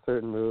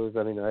 certain moves.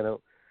 I mean, I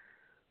don't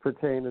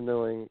pertain to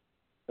knowing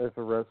if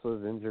a wrestler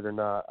is injured or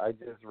not. I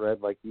just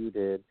read, like you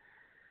did,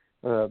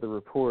 the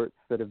reports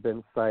that have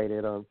been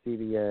cited on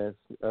CBS,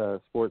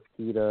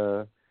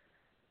 Sportskeeda,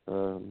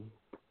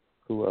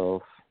 who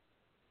else?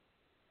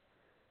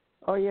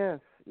 Oh, yes,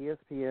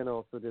 ESPN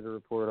also did a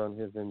report on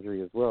his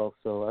injury as well.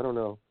 So, I don't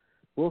know.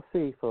 We'll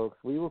see, folks.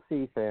 We will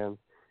see, fans.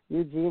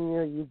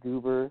 Eugenia, you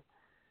goober.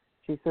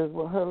 She says,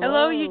 well,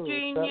 hello.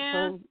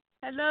 Eugenia.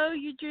 Hello,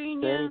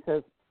 Eugenia.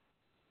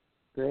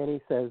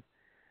 Granny says,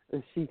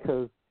 she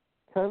goes,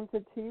 come to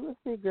tea with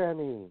me,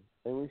 Granny,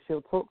 and we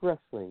shall talk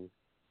wrestling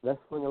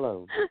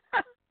alone.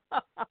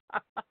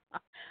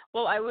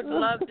 Well, I would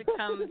love to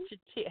come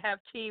to have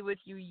tea with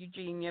you,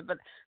 Eugenia, but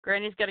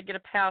Granny's got to get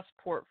a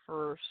passport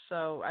first,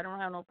 so I don't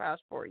have no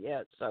passport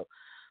yet. So,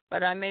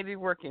 but I may be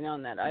working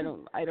on that. I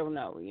don't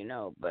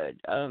know, but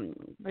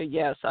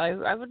yes,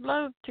 I would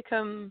love to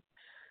come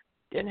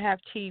and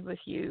have tea with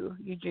you,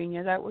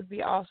 Eugenia. That would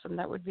be awesome.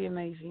 That would be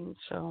amazing.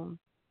 So.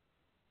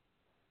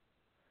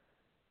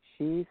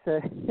 She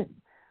says,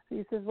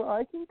 well,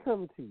 I can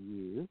come to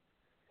you.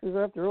 Because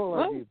after all,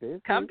 I do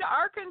business. Come to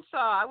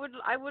Arkansas.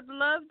 I would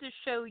love to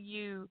show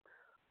you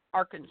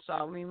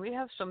Arkansas. I mean, we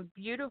have some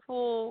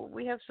beautiful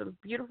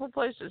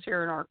places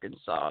here in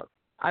Arkansas.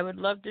 I would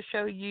love to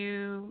show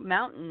you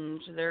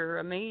mountains. They're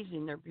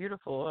amazing. They're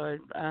beautiful.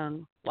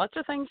 Lots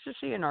of things to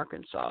see in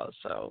Arkansas.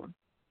 So.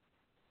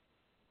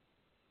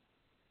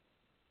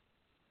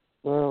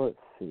 Well, let's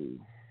see.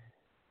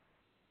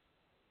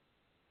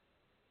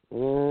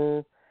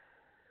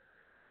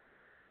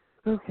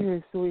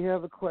 Okay, so we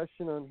have a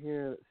question on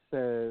here that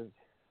says,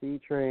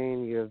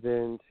 C-Train, you have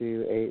been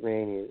to 8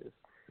 Manias.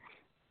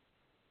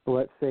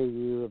 What say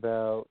you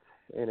about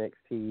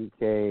NXT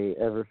UK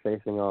ever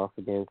facing off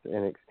against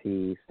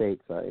NXT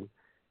stateside?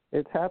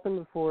 It's happened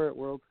before at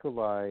Worlds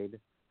Collide,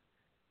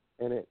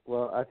 and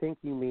I think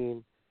you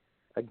mean,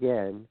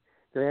 again,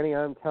 Granny,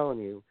 I'm telling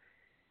you,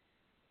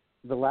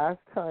 the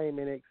last time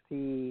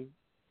NXT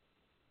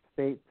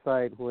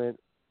stateside went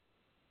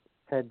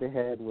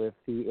head-to-head with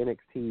the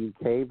NXT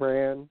UK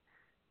brand,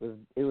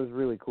 it was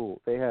really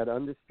cool. They had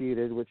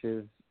Undisputed, which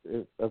is,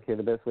 okay,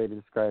 the best way to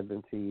describe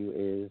them to you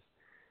is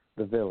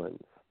the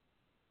villains.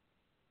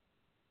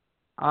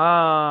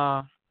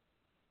 Ah.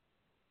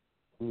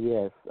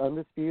 Yes,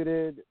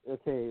 Undisputed,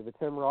 okay, the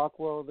Tim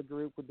Rockwell of the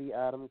group would be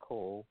Adam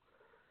Cole.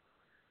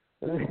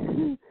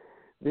 There's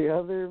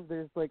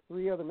like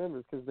 3 other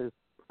members, because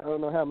I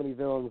don't know how many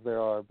villains there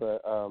are,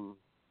 but,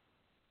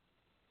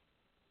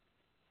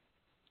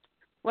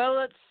 well,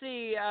 let's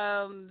see.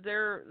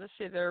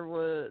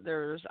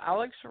 There's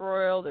Alex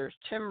Royal. There's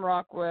Tim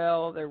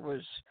Rockwell. There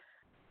was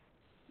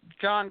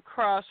John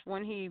Cross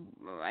when he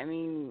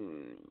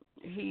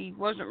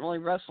wasn't really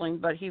wrestling,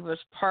 but he was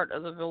part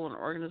of the villain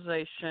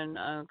organization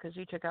because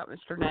he took out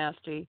Mr.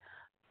 Nasty.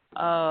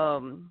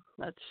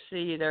 Let's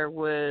see. There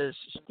was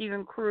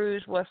Stephen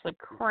Cruz, Wesley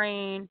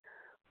Crane,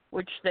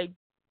 which they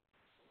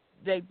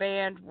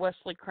banned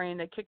Wesley Crane.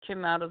 They kicked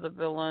him out of the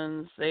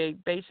villains. They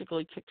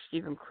basically kicked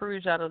Stephen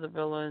Cruz out of the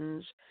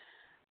villains.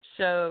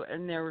 So,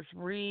 and there was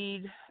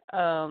Reed.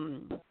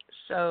 And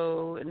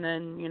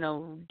then,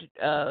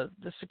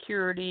 the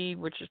security,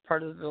 which is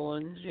part of the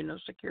villains,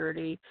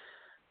 security.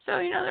 So,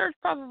 there's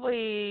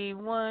probably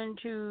 1,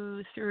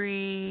 2,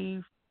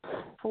 3,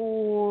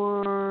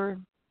 4,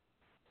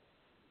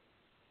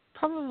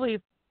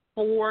 probably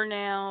 4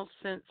 now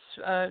since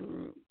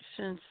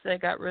they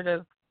got rid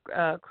of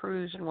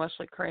Cruz and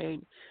Wesley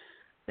Crane.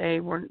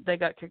 They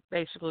got kicked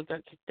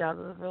out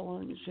of the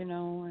villains,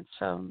 and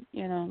so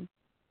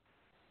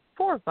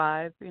 4 or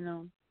 5,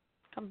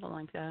 something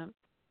like that.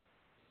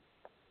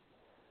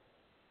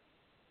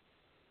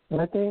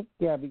 I think,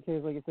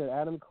 because like I said,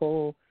 Adam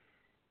Cole,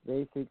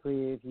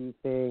 basically, if you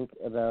think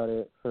about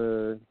it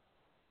for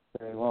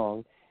very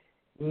long,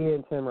 he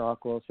and Tim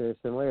Rockwell share a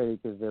similarity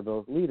because they're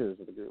both leaders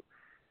of the group.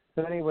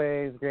 So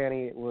anyways,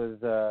 Granny, it was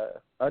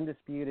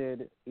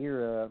Undisputed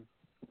Era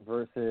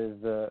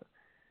versus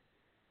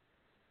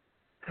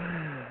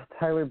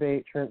Tyler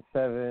Bate, Trent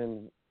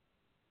Seven,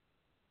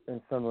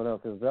 and someone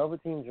else. It was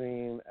Velveteen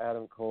Dream,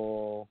 Adam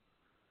Cole,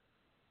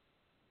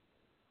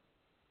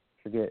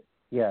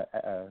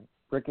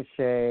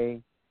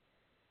 Ricochet.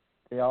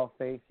 They all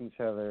faced each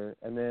other,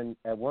 and then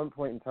at one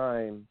point in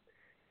time,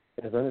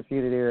 as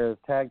Undisputed Era's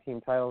tag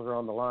team titles were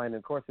on the line. And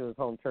of course, it was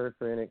home turf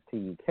for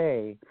NXT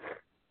UK.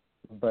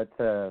 But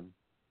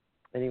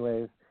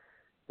anyways,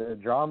 the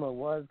drama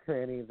was,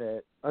 Granny,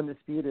 that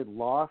Undisputed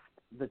lost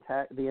the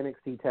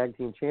NXT Tag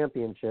Team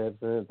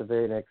Championships, and at the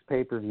very next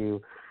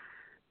pay-per-view,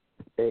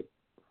 they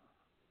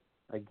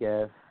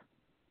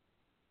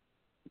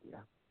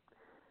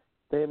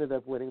ended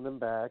up winning them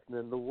back. And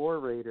then the War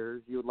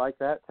Raiders, you would like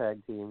that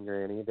tag team,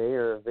 Granny. They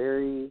are a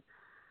very,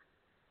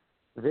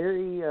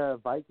 very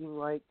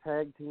Viking-like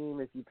tag team.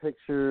 If you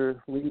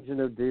picture Legion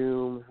of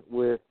Doom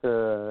with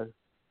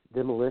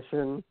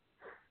Demolition.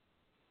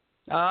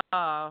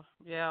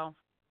 Yeah.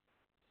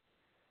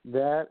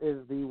 That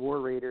is the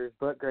War Raiders.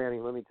 But, Granny,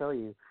 let me tell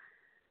you,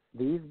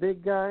 these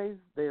big guys,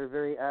 they are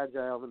very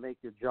agile to make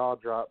your jaw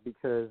drop,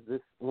 because this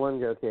one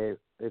guy,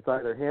 it's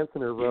either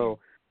Hanson or Rowe.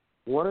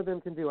 One of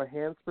them can do a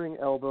handspring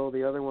elbow.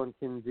 The other one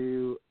can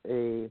do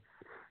two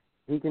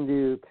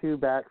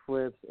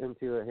backflips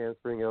into a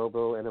handspring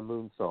elbow and a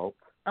moonsault.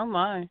 Oh,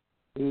 my.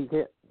 He's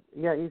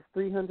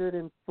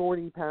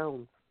 340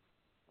 pounds.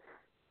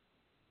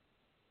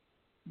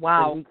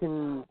 Wow. And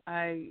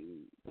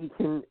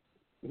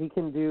he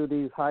can do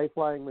these high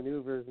flying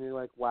maneuvers, and you're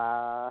like,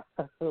 wow,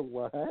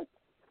 what?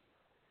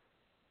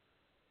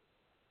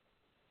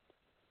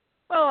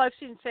 Well, I've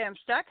seen Sam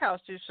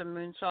Stackhouse do some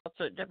moonsaults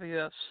at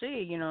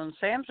WFC, and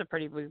Sam's a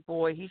pretty big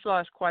boy. He's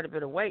lost quite a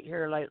bit of weight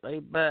here lately,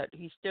 but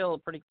he's still a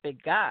pretty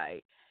big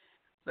guy.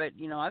 But,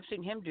 I've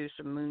seen him do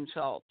some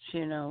moonsaults,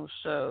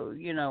 so,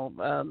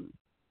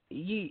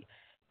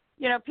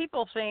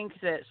 people think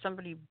that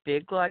somebody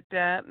big like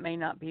that may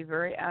not be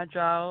very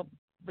agile,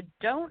 but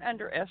don't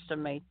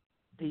underestimate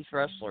these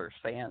wrestlers,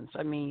 fans.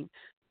 I mean,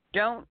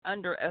 don't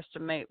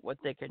underestimate what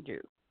they can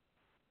do,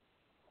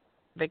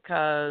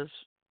 because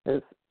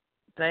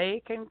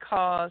they can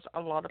cause a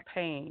lot of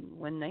pain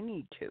when they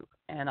need to,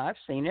 and I've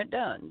seen it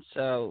done.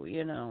 So,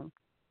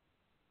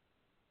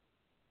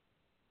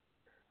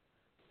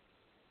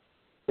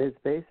 It's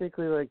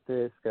basically like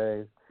this,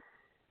 guys.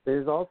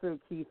 There's also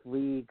Keith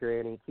Lee,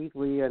 Granny. Keith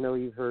Lee, I know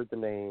you've heard the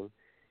name.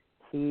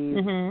 He's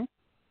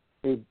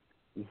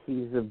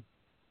a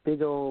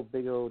big old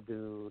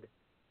dude.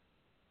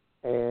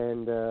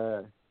 And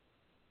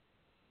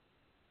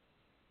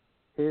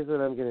here's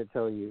what I'm going to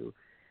tell you.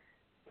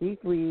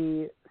 Keith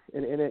Lee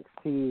in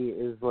NXT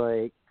is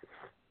like,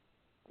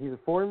 he's a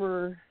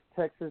former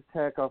Texas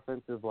Tech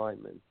offensive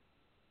lineman.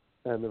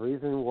 And the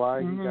reason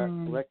why he got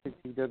selected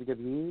to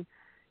WWE,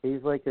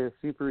 he's like a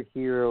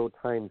superhero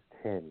times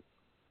 10.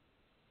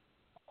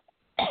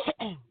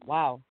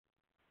 Wow.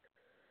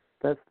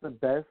 That's the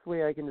best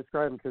way I can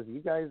describe him, because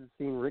you guys have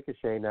seen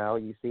Ricochet now.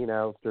 You've seen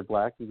Aleister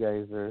Black. You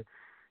guys are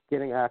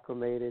getting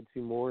acclimated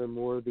to more and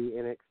more of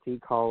the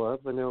NXT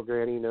call-ups. I know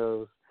Granny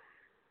knows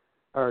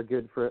her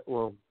good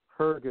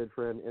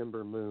friend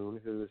Ember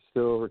Moon, who is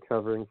still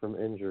recovering from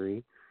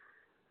injury.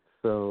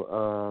 So,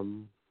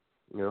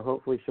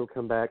 hopefully she'll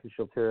come back and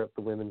she'll tear up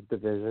the women's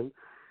division.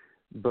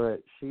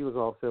 But she was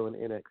also in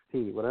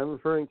NXT. What I'm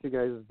referring to,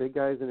 guys, is big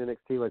guys in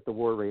NXT like the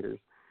War Raiders.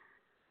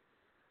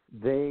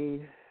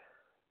 They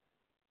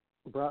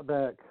brought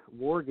back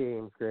War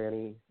Games,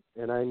 Granny,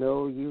 and I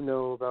know you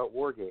know about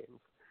War Games.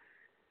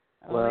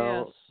 Oh,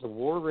 well, yes. the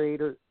War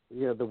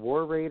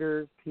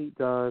Raiders, Pete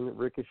Dunne,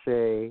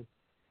 Ricochet,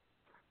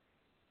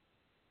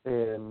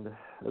 and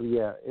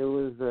it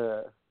was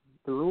the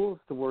rules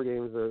to War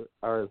Games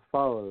are as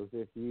follows: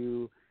 if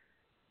you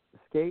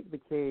escape the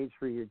cage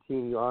for your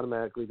team, you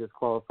automatically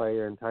disqualify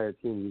your entire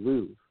team. You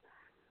lose.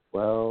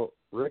 Well,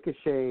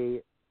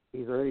 Ricochet,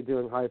 he's already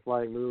doing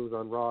high-flying moves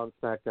on Raw and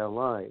SmackDown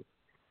Live.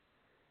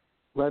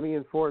 Let me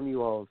inform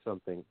you all of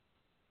something.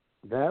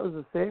 That was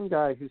the same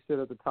guy who stood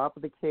at the top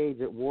of the cage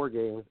at War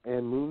Games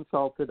and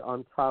moonsaulted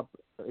on top.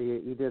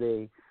 He did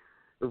a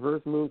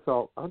reverse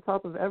moonsault on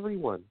top of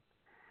everyone.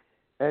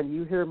 And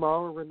you hear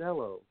Mauro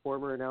Ranallo,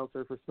 former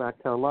announcer for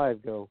SmackDown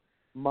Live, go,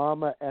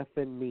 "Mama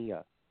effing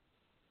Mia."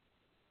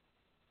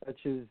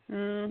 Which is,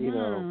 so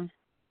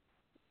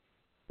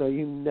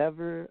you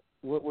never,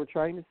 what we're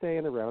trying to say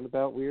in a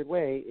roundabout weird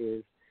way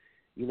is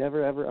you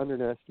never ever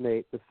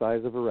underestimate the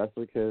size of a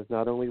wrestler, because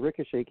not only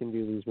Ricochet can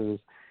do these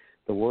moves,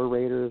 the War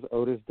Raiders,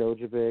 Otis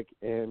Dojovic,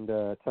 and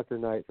Tucker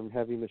Knight from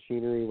Heavy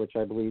Machinery, which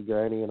I believe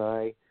Granny and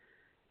I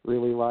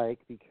really like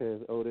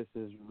because Otis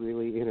is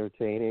really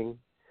entertaining.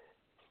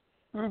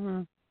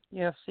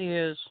 Yes, he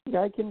is. The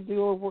guy can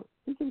do a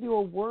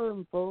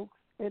worm, folks,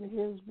 and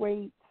his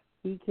weight.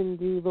 He can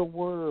do the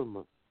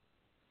worm.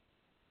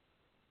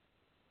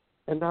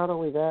 And not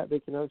only that, they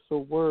can also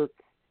work,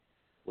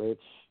 which,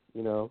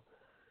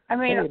 I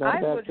mean, Hey, not a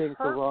I bad would thing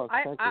for hurt. Raw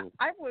I seconds.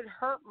 would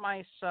hurt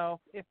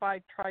myself if I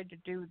tried to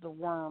do the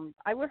worm.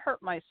 I would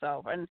hurt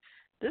myself, and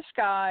this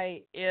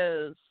guy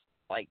is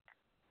like,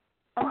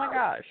 oh my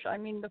gosh! I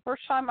mean, the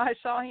first time I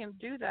saw him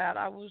do that,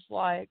 I was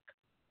like,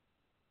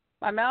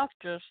 my mouth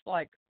just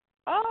like,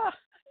 ah,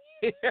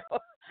 you know.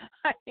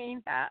 I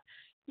mean that,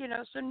 you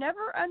know. So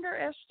never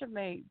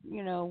underestimate.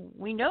 You know,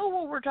 we know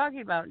what we're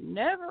talking about.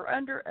 Never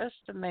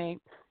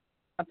underestimate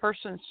a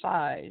person's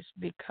size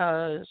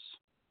because,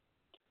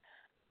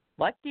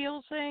 like the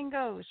old saying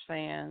goes,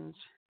 fans,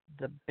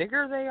 the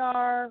bigger they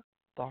are,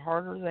 the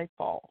harder they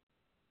fall.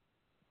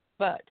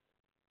 But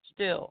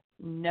still,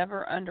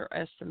 never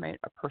underestimate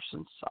a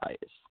person's size.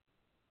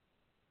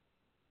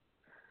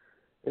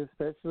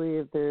 Especially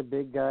if they're a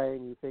big guy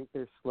and you think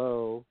they're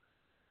slow.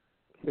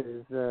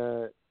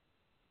 Because,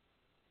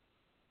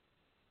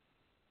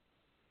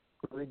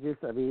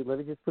 let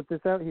me just put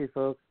this out here,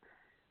 folks.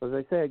 As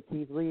I said,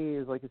 Keith Lee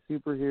is like a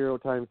superhero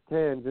times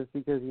 10 just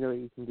because, you know,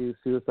 he can do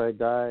suicide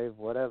dive,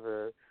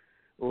 whatever,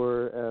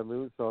 or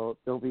moonsault.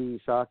 Don't be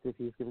shocked if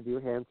he's going to do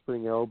a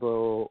handspring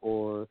elbow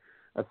or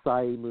a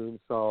Sai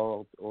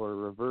moonsault or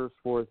reverse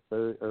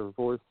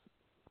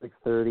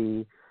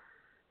 630.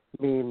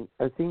 I mean,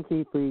 I've seen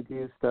Keith Lee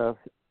do stuff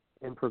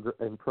in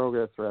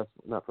progress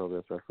wrestling, not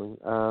progress wrestling,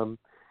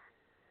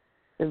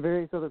 and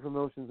various other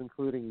promotions,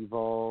 including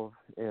Evolve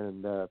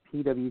and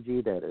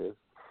PWG, that is.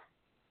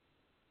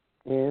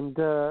 And,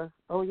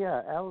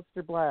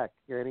 Aleister Black,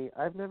 Granny.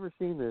 I've never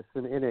seen this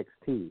in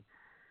NXT,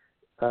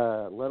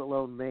 let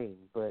alone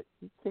Maine, but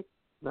he kicked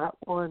not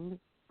one,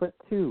 but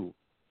two.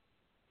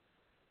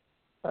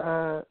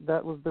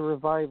 That was the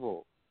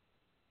Revival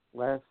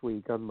last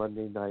week on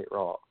Monday Night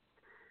Raw.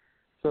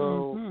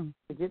 So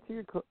to get to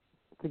your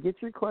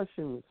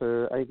question,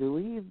 sir, I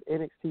believe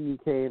NXT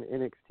UK and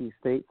NXT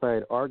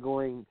Stateside are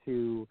going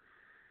to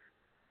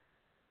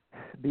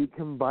be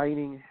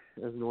combining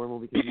as normal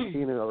because you've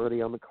seen it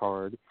already on the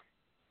card.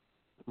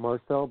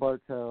 Marcel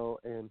Bartel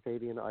and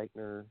Fabian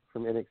Eichner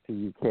from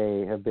NXT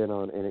UK have been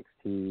on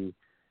NXT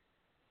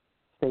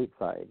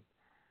Stateside.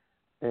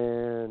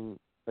 And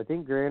I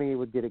think Granny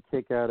would get a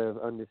kick out of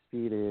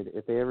Undisputed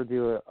if they ever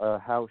do a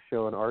house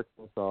show in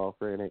Arkansas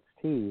for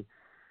NXT.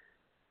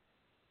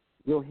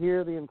 You'll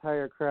hear the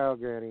entire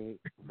crowd, Granny.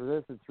 For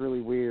this, it's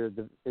really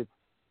weird. It's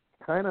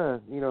kind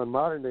of, you know, in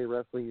modern day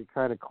wrestling, you're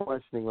kind of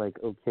questioning, like,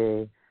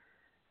 okay,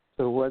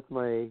 so what's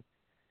my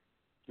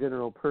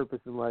general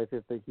purpose in life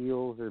if the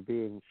heels are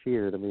being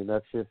cheered? I mean,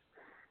 that's just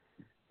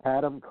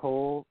Adam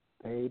Cole,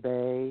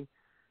 Bay,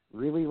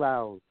 really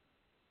loud.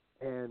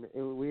 And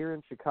we were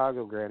in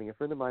Chicago, Granny. A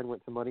friend of mine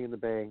went to Money in the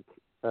Bank,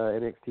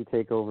 NXT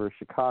TakeOver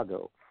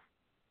Chicago.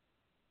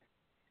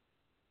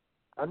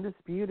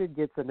 Undisputed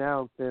gets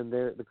announced, and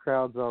the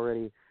crowd's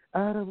already,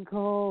 Adam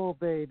Cole,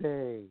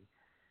 baby.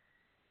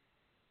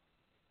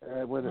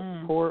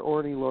 When poor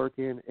Orny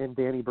Lorcan and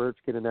Danny Burch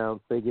get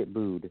announced, they get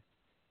booed.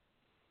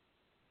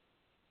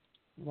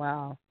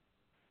 Wow.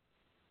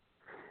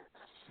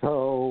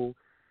 So,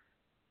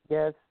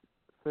 yes,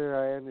 sir,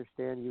 I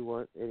understand you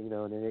want, you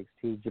know, an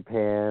NXT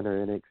Japan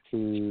or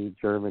NXT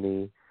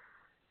Germany.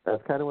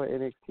 That's kind of what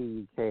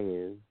NXT UK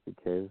is,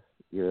 because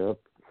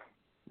Europe,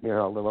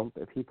 you're all a lump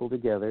of people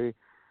together.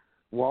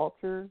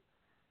 Walter,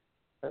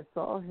 I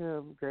saw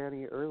him,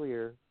 Granny,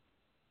 earlier.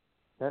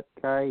 That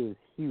guy is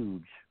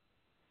huge.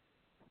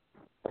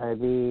 I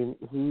mean,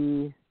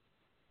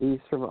 he's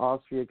from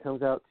Austria,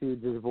 comes out to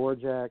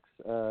Dvorak's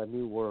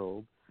New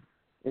World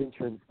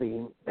entrance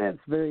theme. That's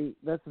very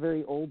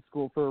old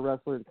school for a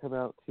wrestler to come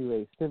out to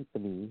a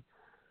symphony.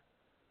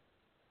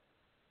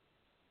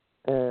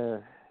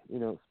 You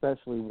know,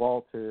 especially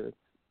Walter.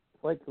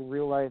 It's like a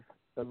real life,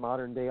 the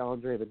modern day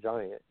Andre the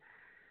Giant.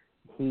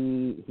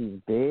 He's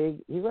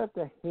big. He left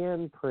a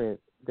handprint,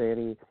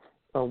 Danny,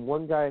 on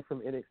one guy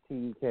from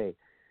NXT UK.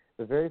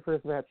 The very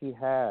first match he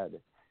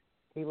had,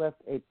 he left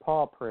a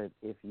paw print,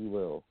 if you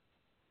will.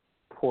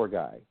 Poor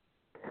guy.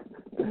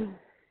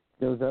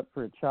 Goes up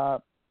for a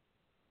chop,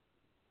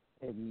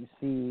 and you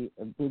see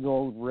a big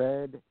old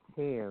red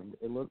hand.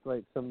 It looks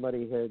like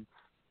somebody had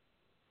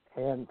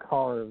hand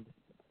carved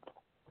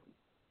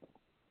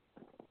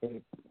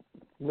a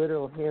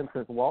literal hand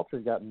print. Walter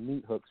got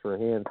meat hooks for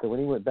hands, so when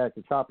he went back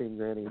to chopping,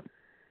 Granny,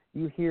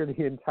 you hear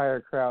the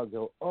entire crowd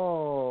go,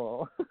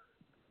 oh.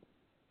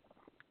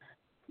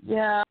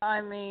 Yeah,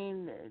 I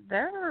mean,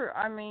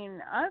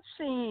 I've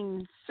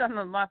seen some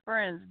of my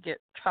friends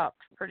get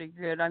chopped pretty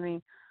good. I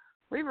mean,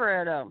 we were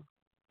at a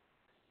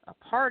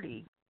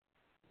party.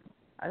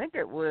 I think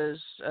it was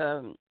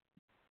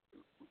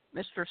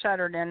Mr.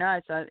 Saturday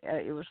Night.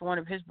 It was one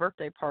of his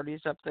birthday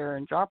parties up there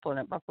in Joplin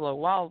at Buffalo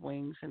Wild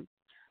Wings, and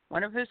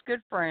one of his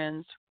good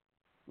friends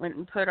went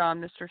and put on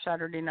Mr.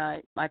 Saturday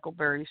Night Michael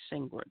Berry's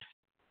singlet.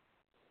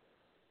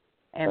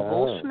 And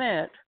Bull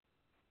Smith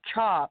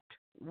chopped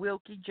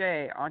Wilkie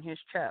J on his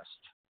chest.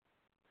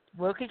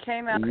 Wilkie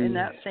came out in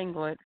that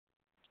singlet,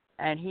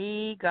 and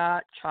he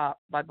got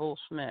chopped by Bull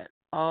Smith.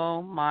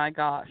 Oh, my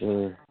gosh.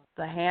 The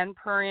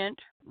handprint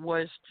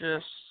was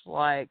just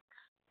like,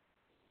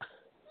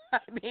 I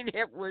mean,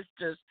 it was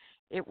just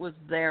it was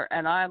there,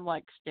 and I'm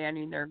like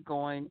standing there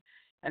going,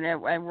 and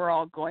we're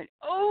all going,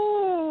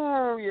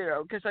 oh,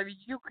 because I mean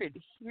you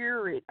could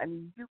hear it. I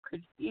mean you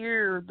could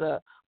hear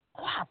the,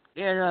 whop.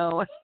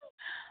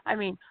 I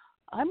mean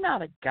I'm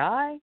not a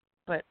guy,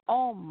 but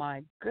oh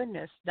my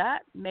goodness,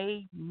 that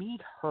made me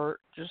hurt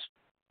just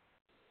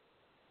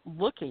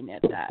looking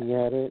at that. Looking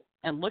at it.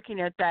 And looking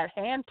at that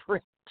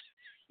handprint.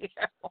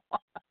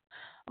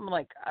 I'm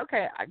like,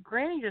 okay,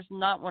 Granny does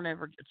not want to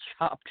ever get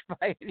chopped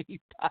by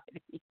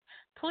anybody.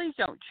 Please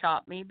don't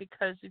chop me,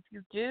 because if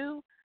you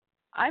do,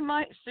 that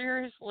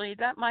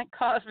might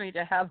cause me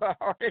to have a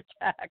heart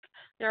attack.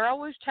 They're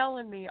always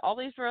telling me, all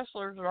these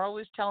wrestlers are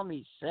always telling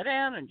me, sit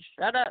down and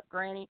shut up,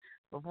 Granny,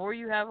 before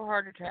you have a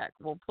heart attack.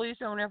 Well, please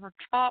don't ever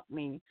chop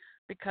me,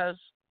 because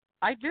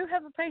I do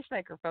have a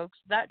pacemaker, folks.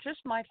 That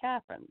just might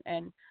happen.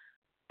 And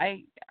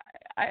I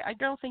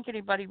don't think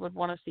anybody would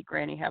want to see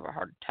Granny have a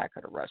heart attack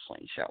at a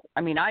wrestling show.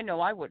 I mean, I know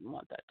I wouldn't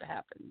want that to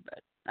happen,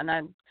 and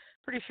I'm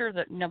pretty sure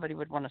that nobody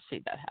would want to see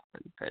that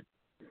happen. But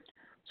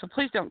so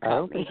please don't chop me. I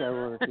don't think I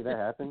want to see that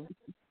happen.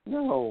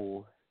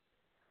 No.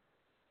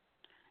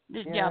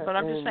 Yeah, but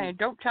I'm just saying,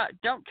 don't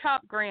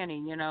chop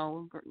Granny.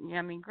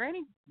 I mean,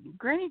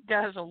 Granny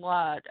does a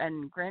lot,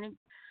 and Granny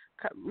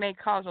may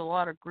cause a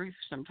lot of grief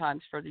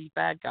sometimes for these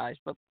bad guys.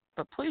 But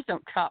please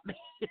don't chop me.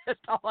 That's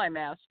all I'm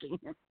asking.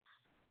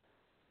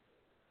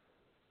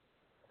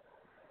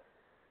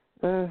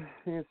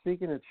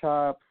 Speaking of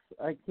chops,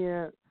 I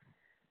can't.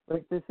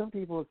 Like, there's some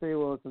people who say,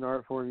 well, it's an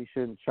art form, you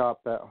shouldn't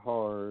chop that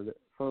hard.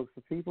 Folks,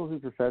 the people who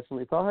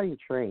professionally, it's all how you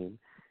train.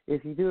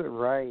 If you do it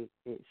right,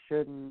 it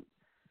shouldn't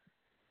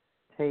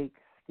take.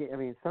 I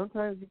mean,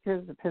 sometimes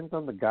because it depends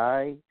on the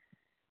guy,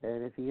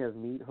 and if he has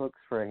meat hooks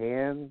for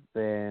hands,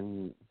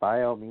 then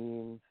by all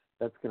means,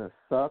 that's going to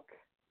suck,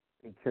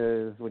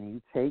 because when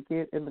you take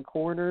it in the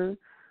corner,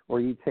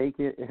 or you take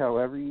it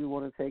however you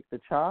want to take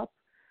the chop,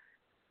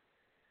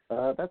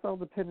 that's all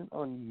dependent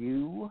on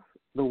you,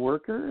 the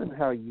worker, and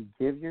how you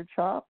give your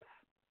chops.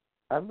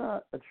 I'm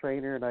not a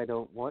trainer, and I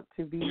don't want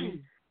to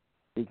be,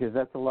 because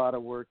that's a lot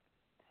of work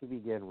to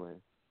begin with.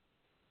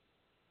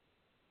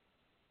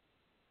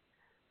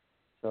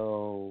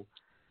 So,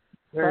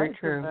 very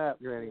true. That,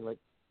 Granny,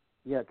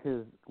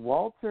 because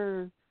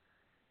Walter,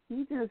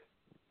 the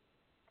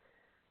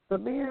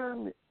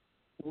man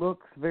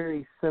looks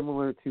very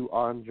similar to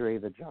Andre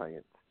the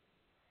Giant.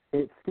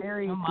 It's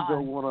scary to go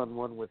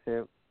one-on-one with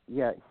him.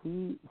 Yeah,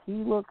 he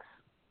looks,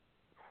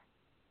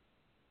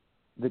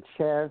 the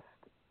chest,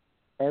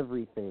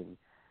 everything.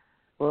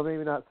 Well,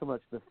 maybe not so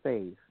much the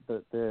face,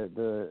 but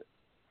the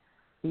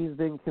he's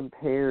been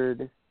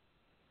compared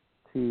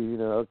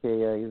to,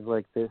 he's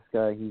like this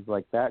guy, he's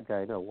like that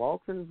guy. No,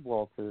 Walter's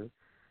Walter.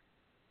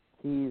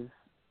 He's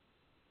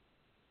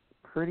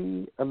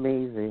pretty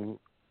amazing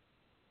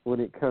when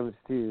it comes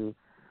to,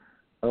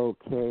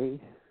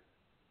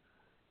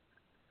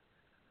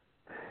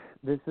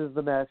 this is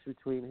the match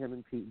between him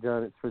and Pete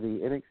Dunne. It's for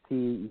the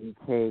NXT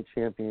UK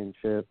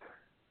Championship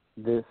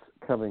this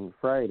coming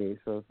Friday,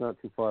 so it's not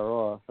too far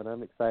off. And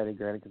I'm excited,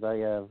 Granny, because I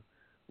have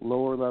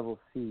lower-level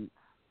seats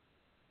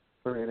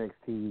for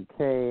NXT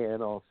UK,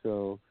 and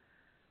also,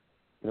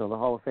 the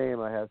Hall of Fame,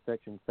 I have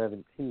Section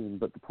 17.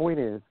 But the point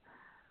is,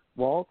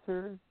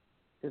 Walter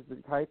is the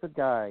type of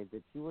guy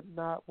that you would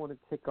not want to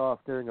tick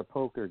off during a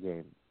poker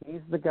game.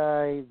 He's the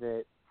guy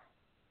that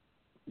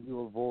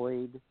you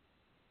avoid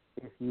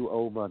if you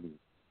owe money.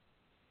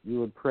 You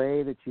would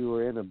pray that you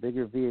were in a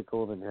bigger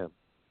vehicle than him,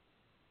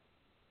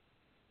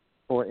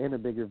 or in a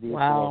bigger vehicle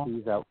while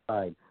he's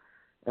outside,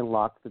 and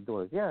lock the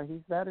doors. Yeah,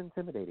 he's that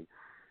intimidating.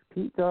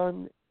 Pete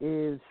Dunne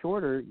is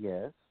shorter,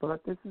 yes,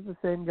 but this is the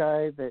same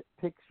guy that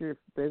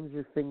bends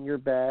your finger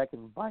back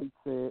and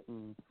bites it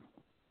and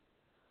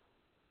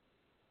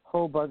a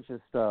whole bunch of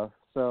stuff.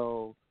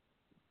 So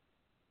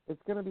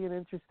it's going to be an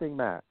interesting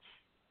match.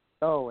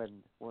 Oh,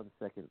 and 1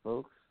 second,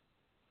 folks.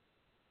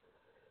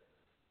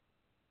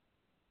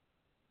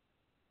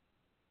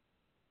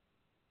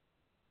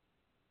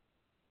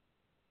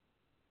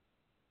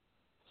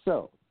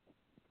 So,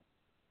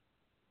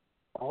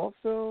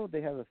 also,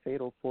 they have a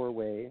fatal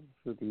four-way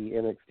for the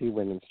NXT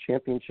Women's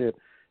Championship.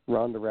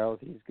 Ronda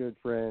Rousey's good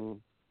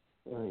friend,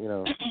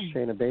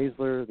 Shayna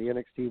Baszler, the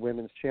NXT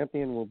Women's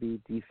Champion, will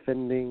be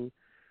defending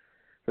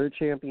her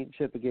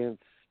championship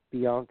against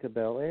Bianca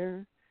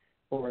Belair,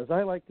 or as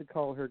I like to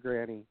call her,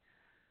 Granny,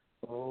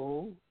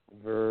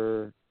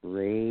 overrated.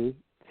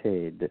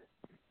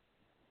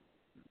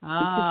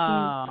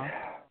 Ah.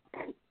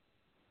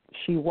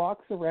 She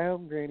walks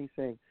around, Granny,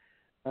 saying,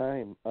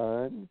 I'm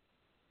undefeated.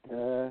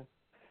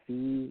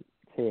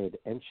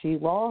 And she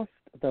lost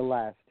the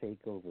last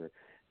takeover.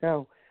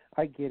 Now,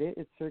 I get it.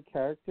 It's her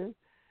character.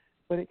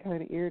 But it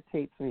kind of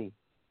irritates me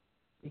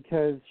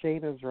because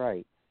Shayna's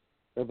right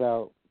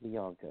about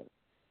Bianca.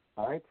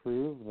 I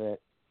prove that,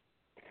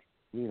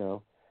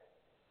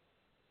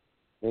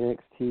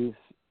 NXT's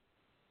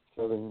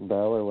Southern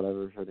Belle or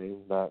whatever her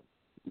name, not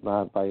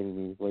by any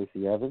means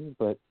Lacey Evans,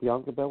 but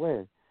Bianca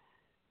Belair.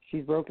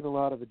 She's broken a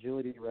lot of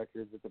agility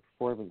records at the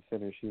Performance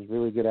Center. She's a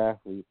really good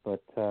athlete,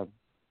 but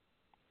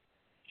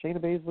Shayna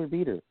Baszler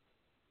beat her.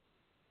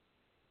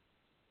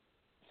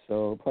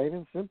 So plain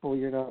and simple,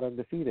 you're not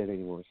undefeated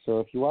anymore. So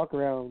if you walk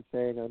around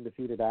saying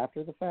undefeated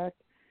after the fact,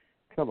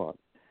 come on.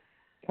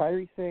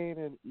 Kairi Sane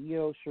and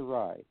Io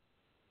Shirai.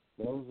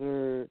 Those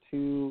are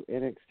two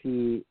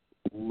NXT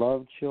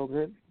love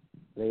children.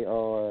 They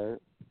are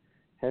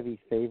heavy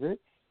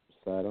favorites,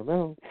 so I don't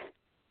know.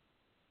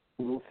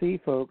 We will see,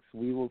 folks.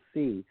 We will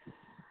see.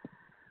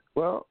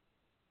 Well,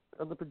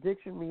 on the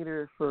prediction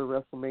meter for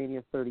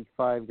WrestleMania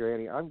 35,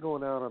 Granny, I'm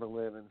going out on a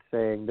limb and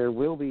saying there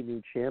will be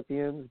new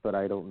champions, but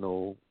I don't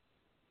know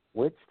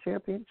which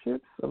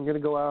championships. I'm going to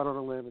go out on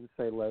a limb and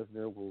say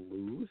Lesnar will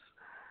lose.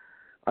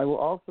 I will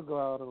also go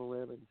out on a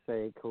limb and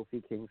say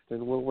Kofi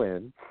Kingston will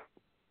win.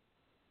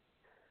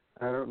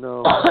 I don't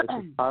know if it's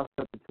a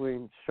toss-up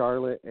between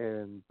Charlotte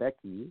and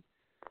Becky,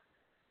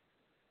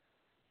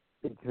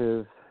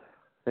 because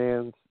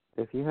fans,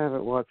 if you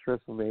haven't watched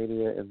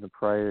WrestleMania in the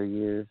prior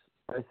years,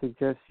 I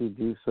suggest you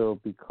do so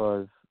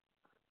because,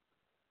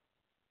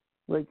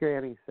 like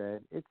Granny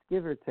said, it's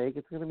give or take.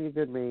 It's going to be a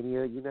good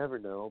Mania. You never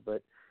know.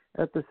 But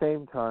at the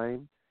same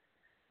time,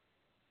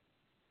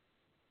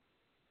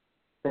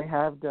 they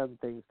have done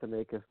things to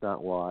make us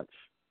not watch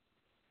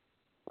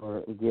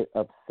or get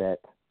upset.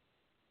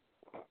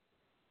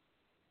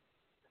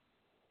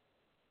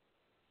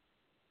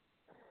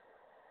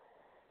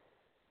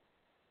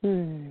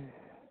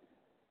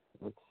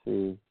 Let's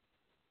see.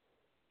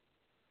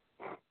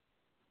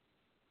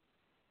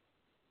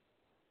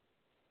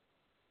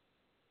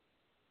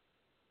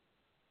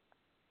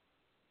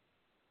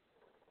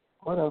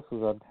 What else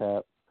was on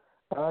tap?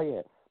 Oh,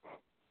 yes.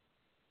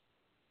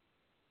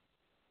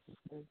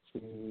 Let's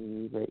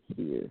see right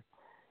here.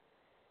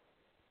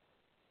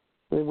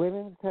 The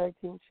Women's Tag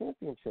Team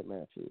Championship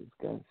matches.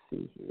 Gotta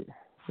see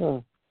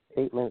here.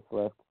 8 minutes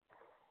left.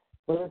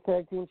 Women's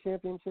Tag Team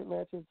Championship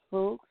matches,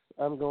 folks,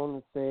 I'm going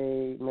to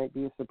say might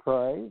be a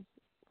surprise.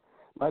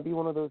 Might be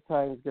one of those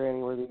times,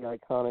 Granny, where the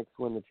Iconics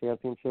win the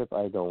championship.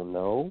 I don't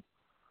know.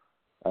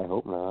 I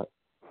hope not.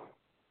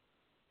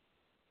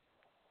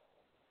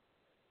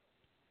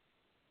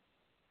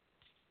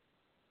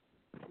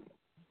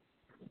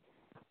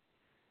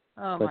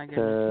 Oh But, my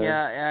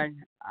goodness!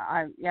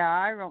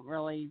 I don't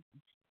really.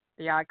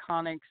 The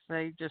Iconics,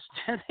 they just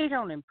they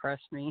don't impress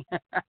me.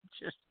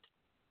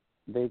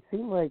 They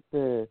seem like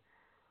the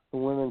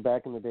women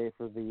back in the day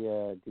for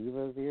the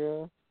Divas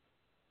era.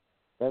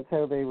 That's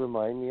how they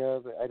remind me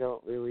of. I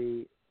don't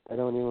even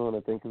want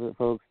to think of it,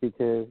 folks,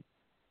 because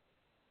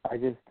I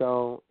just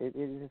don't. It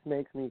just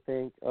makes me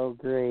think, oh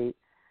great,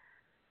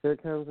 there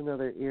comes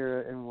another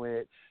era in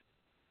which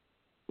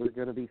we're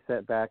going to be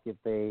set back if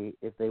they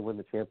win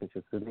the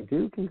championship. So they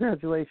do,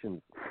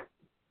 congratulations.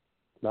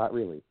 Not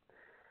really.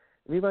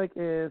 It'd be like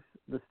if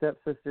the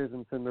stepsisters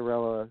and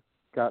Cinderella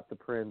got the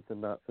prince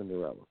and not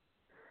Cinderella.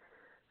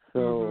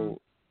 So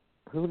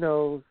who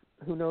knows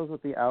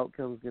what the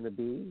outcome's going to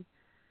be.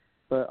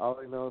 But all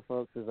I know,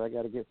 folks, is I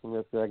got to get some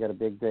rest. I got a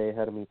big day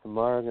ahead of me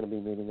tomorrow. I'm going to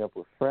be meeting up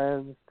with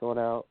friends, going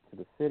out to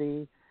the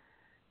city,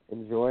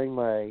 enjoying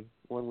my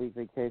 1-week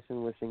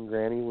vacation, wishing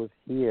Granny was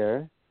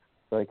here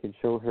so I could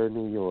show her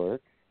New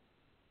York.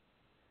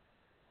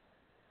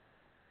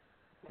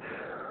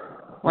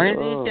 One of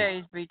these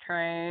days,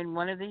 B-Train.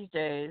 One of these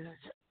days.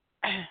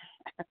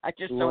 I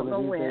just don't know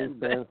when.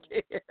 But,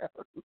 yeah.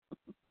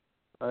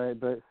 All right,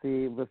 but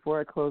see, before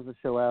I close the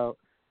show out,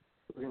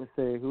 we're going to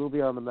say who will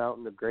be on the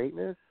mountain of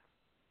greatness.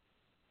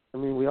 I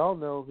mean, we all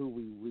know who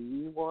we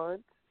really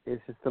want.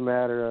 It's just a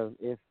matter of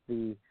if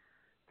the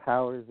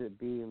powers that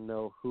be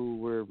know who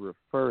we're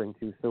referring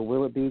to. So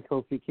will it be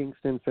Kofi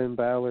Kingston, Finn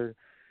Balor,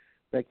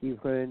 Becky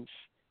Lynch,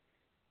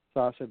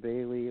 Sasha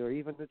Bailey, or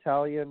even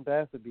Natalya and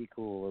Beth would be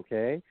cool,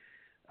 okay?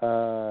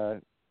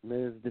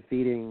 Miz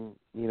defeating,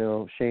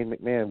 Shane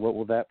McMahon. What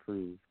will that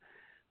prove?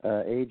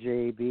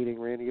 AJ beating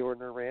Randy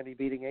Orton or Randy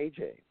beating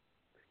AJ.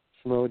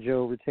 Samoa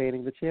Joe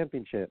retaining the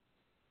championship.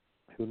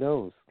 Who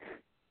knows?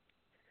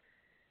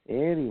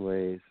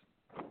 Anyways,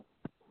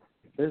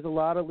 there's a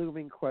lot of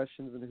looming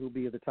questions on who'll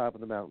be at the top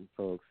of the mountain,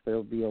 folks.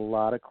 There'll be a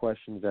lot of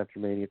questions after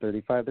Mania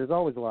 35. There's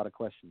always a lot of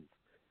questions.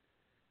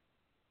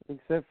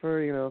 Except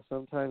for,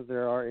 sometimes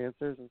there are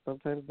answers and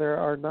sometimes there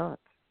are not.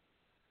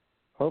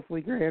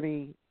 Hopefully,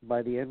 Granny,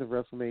 by the end of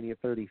WrestleMania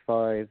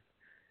 35,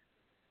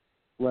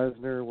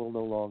 Lesnar will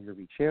no longer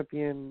be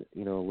champion.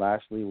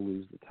 Lashley will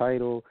lose the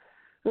title.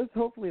 There's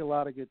hopefully a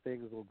lot of good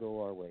things will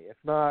go our way. If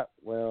not,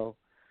 well,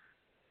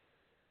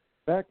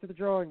 back to the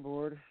drawing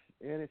board.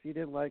 And if you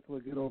didn't like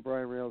what good old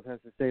Brian Rails has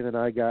to say, then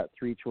I got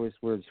 3 choice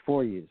words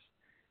for you.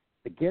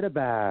 Forget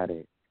about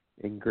it.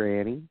 And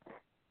Granny.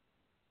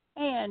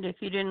 And if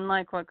you didn't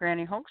like what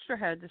Granny Hulkster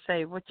had to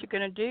say, what you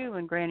going to do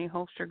when Granny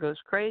Hulkster goes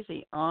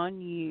crazy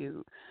on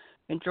you?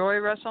 Enjoy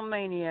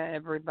WrestleMania,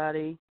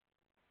 everybody.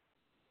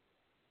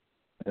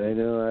 I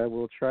know I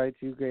will try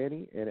to,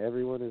 Granny, and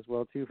everyone as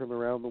well, too, from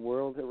around the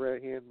world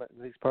right here in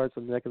these parts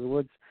of the neck of the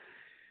woods.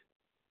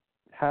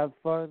 Have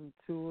fun,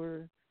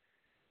 tour,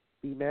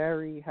 be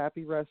merry,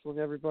 happy wrestling,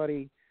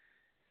 everybody.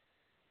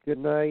 Good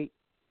night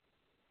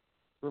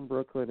from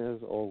Brooklyn,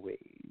 as always.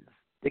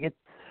 Dig it.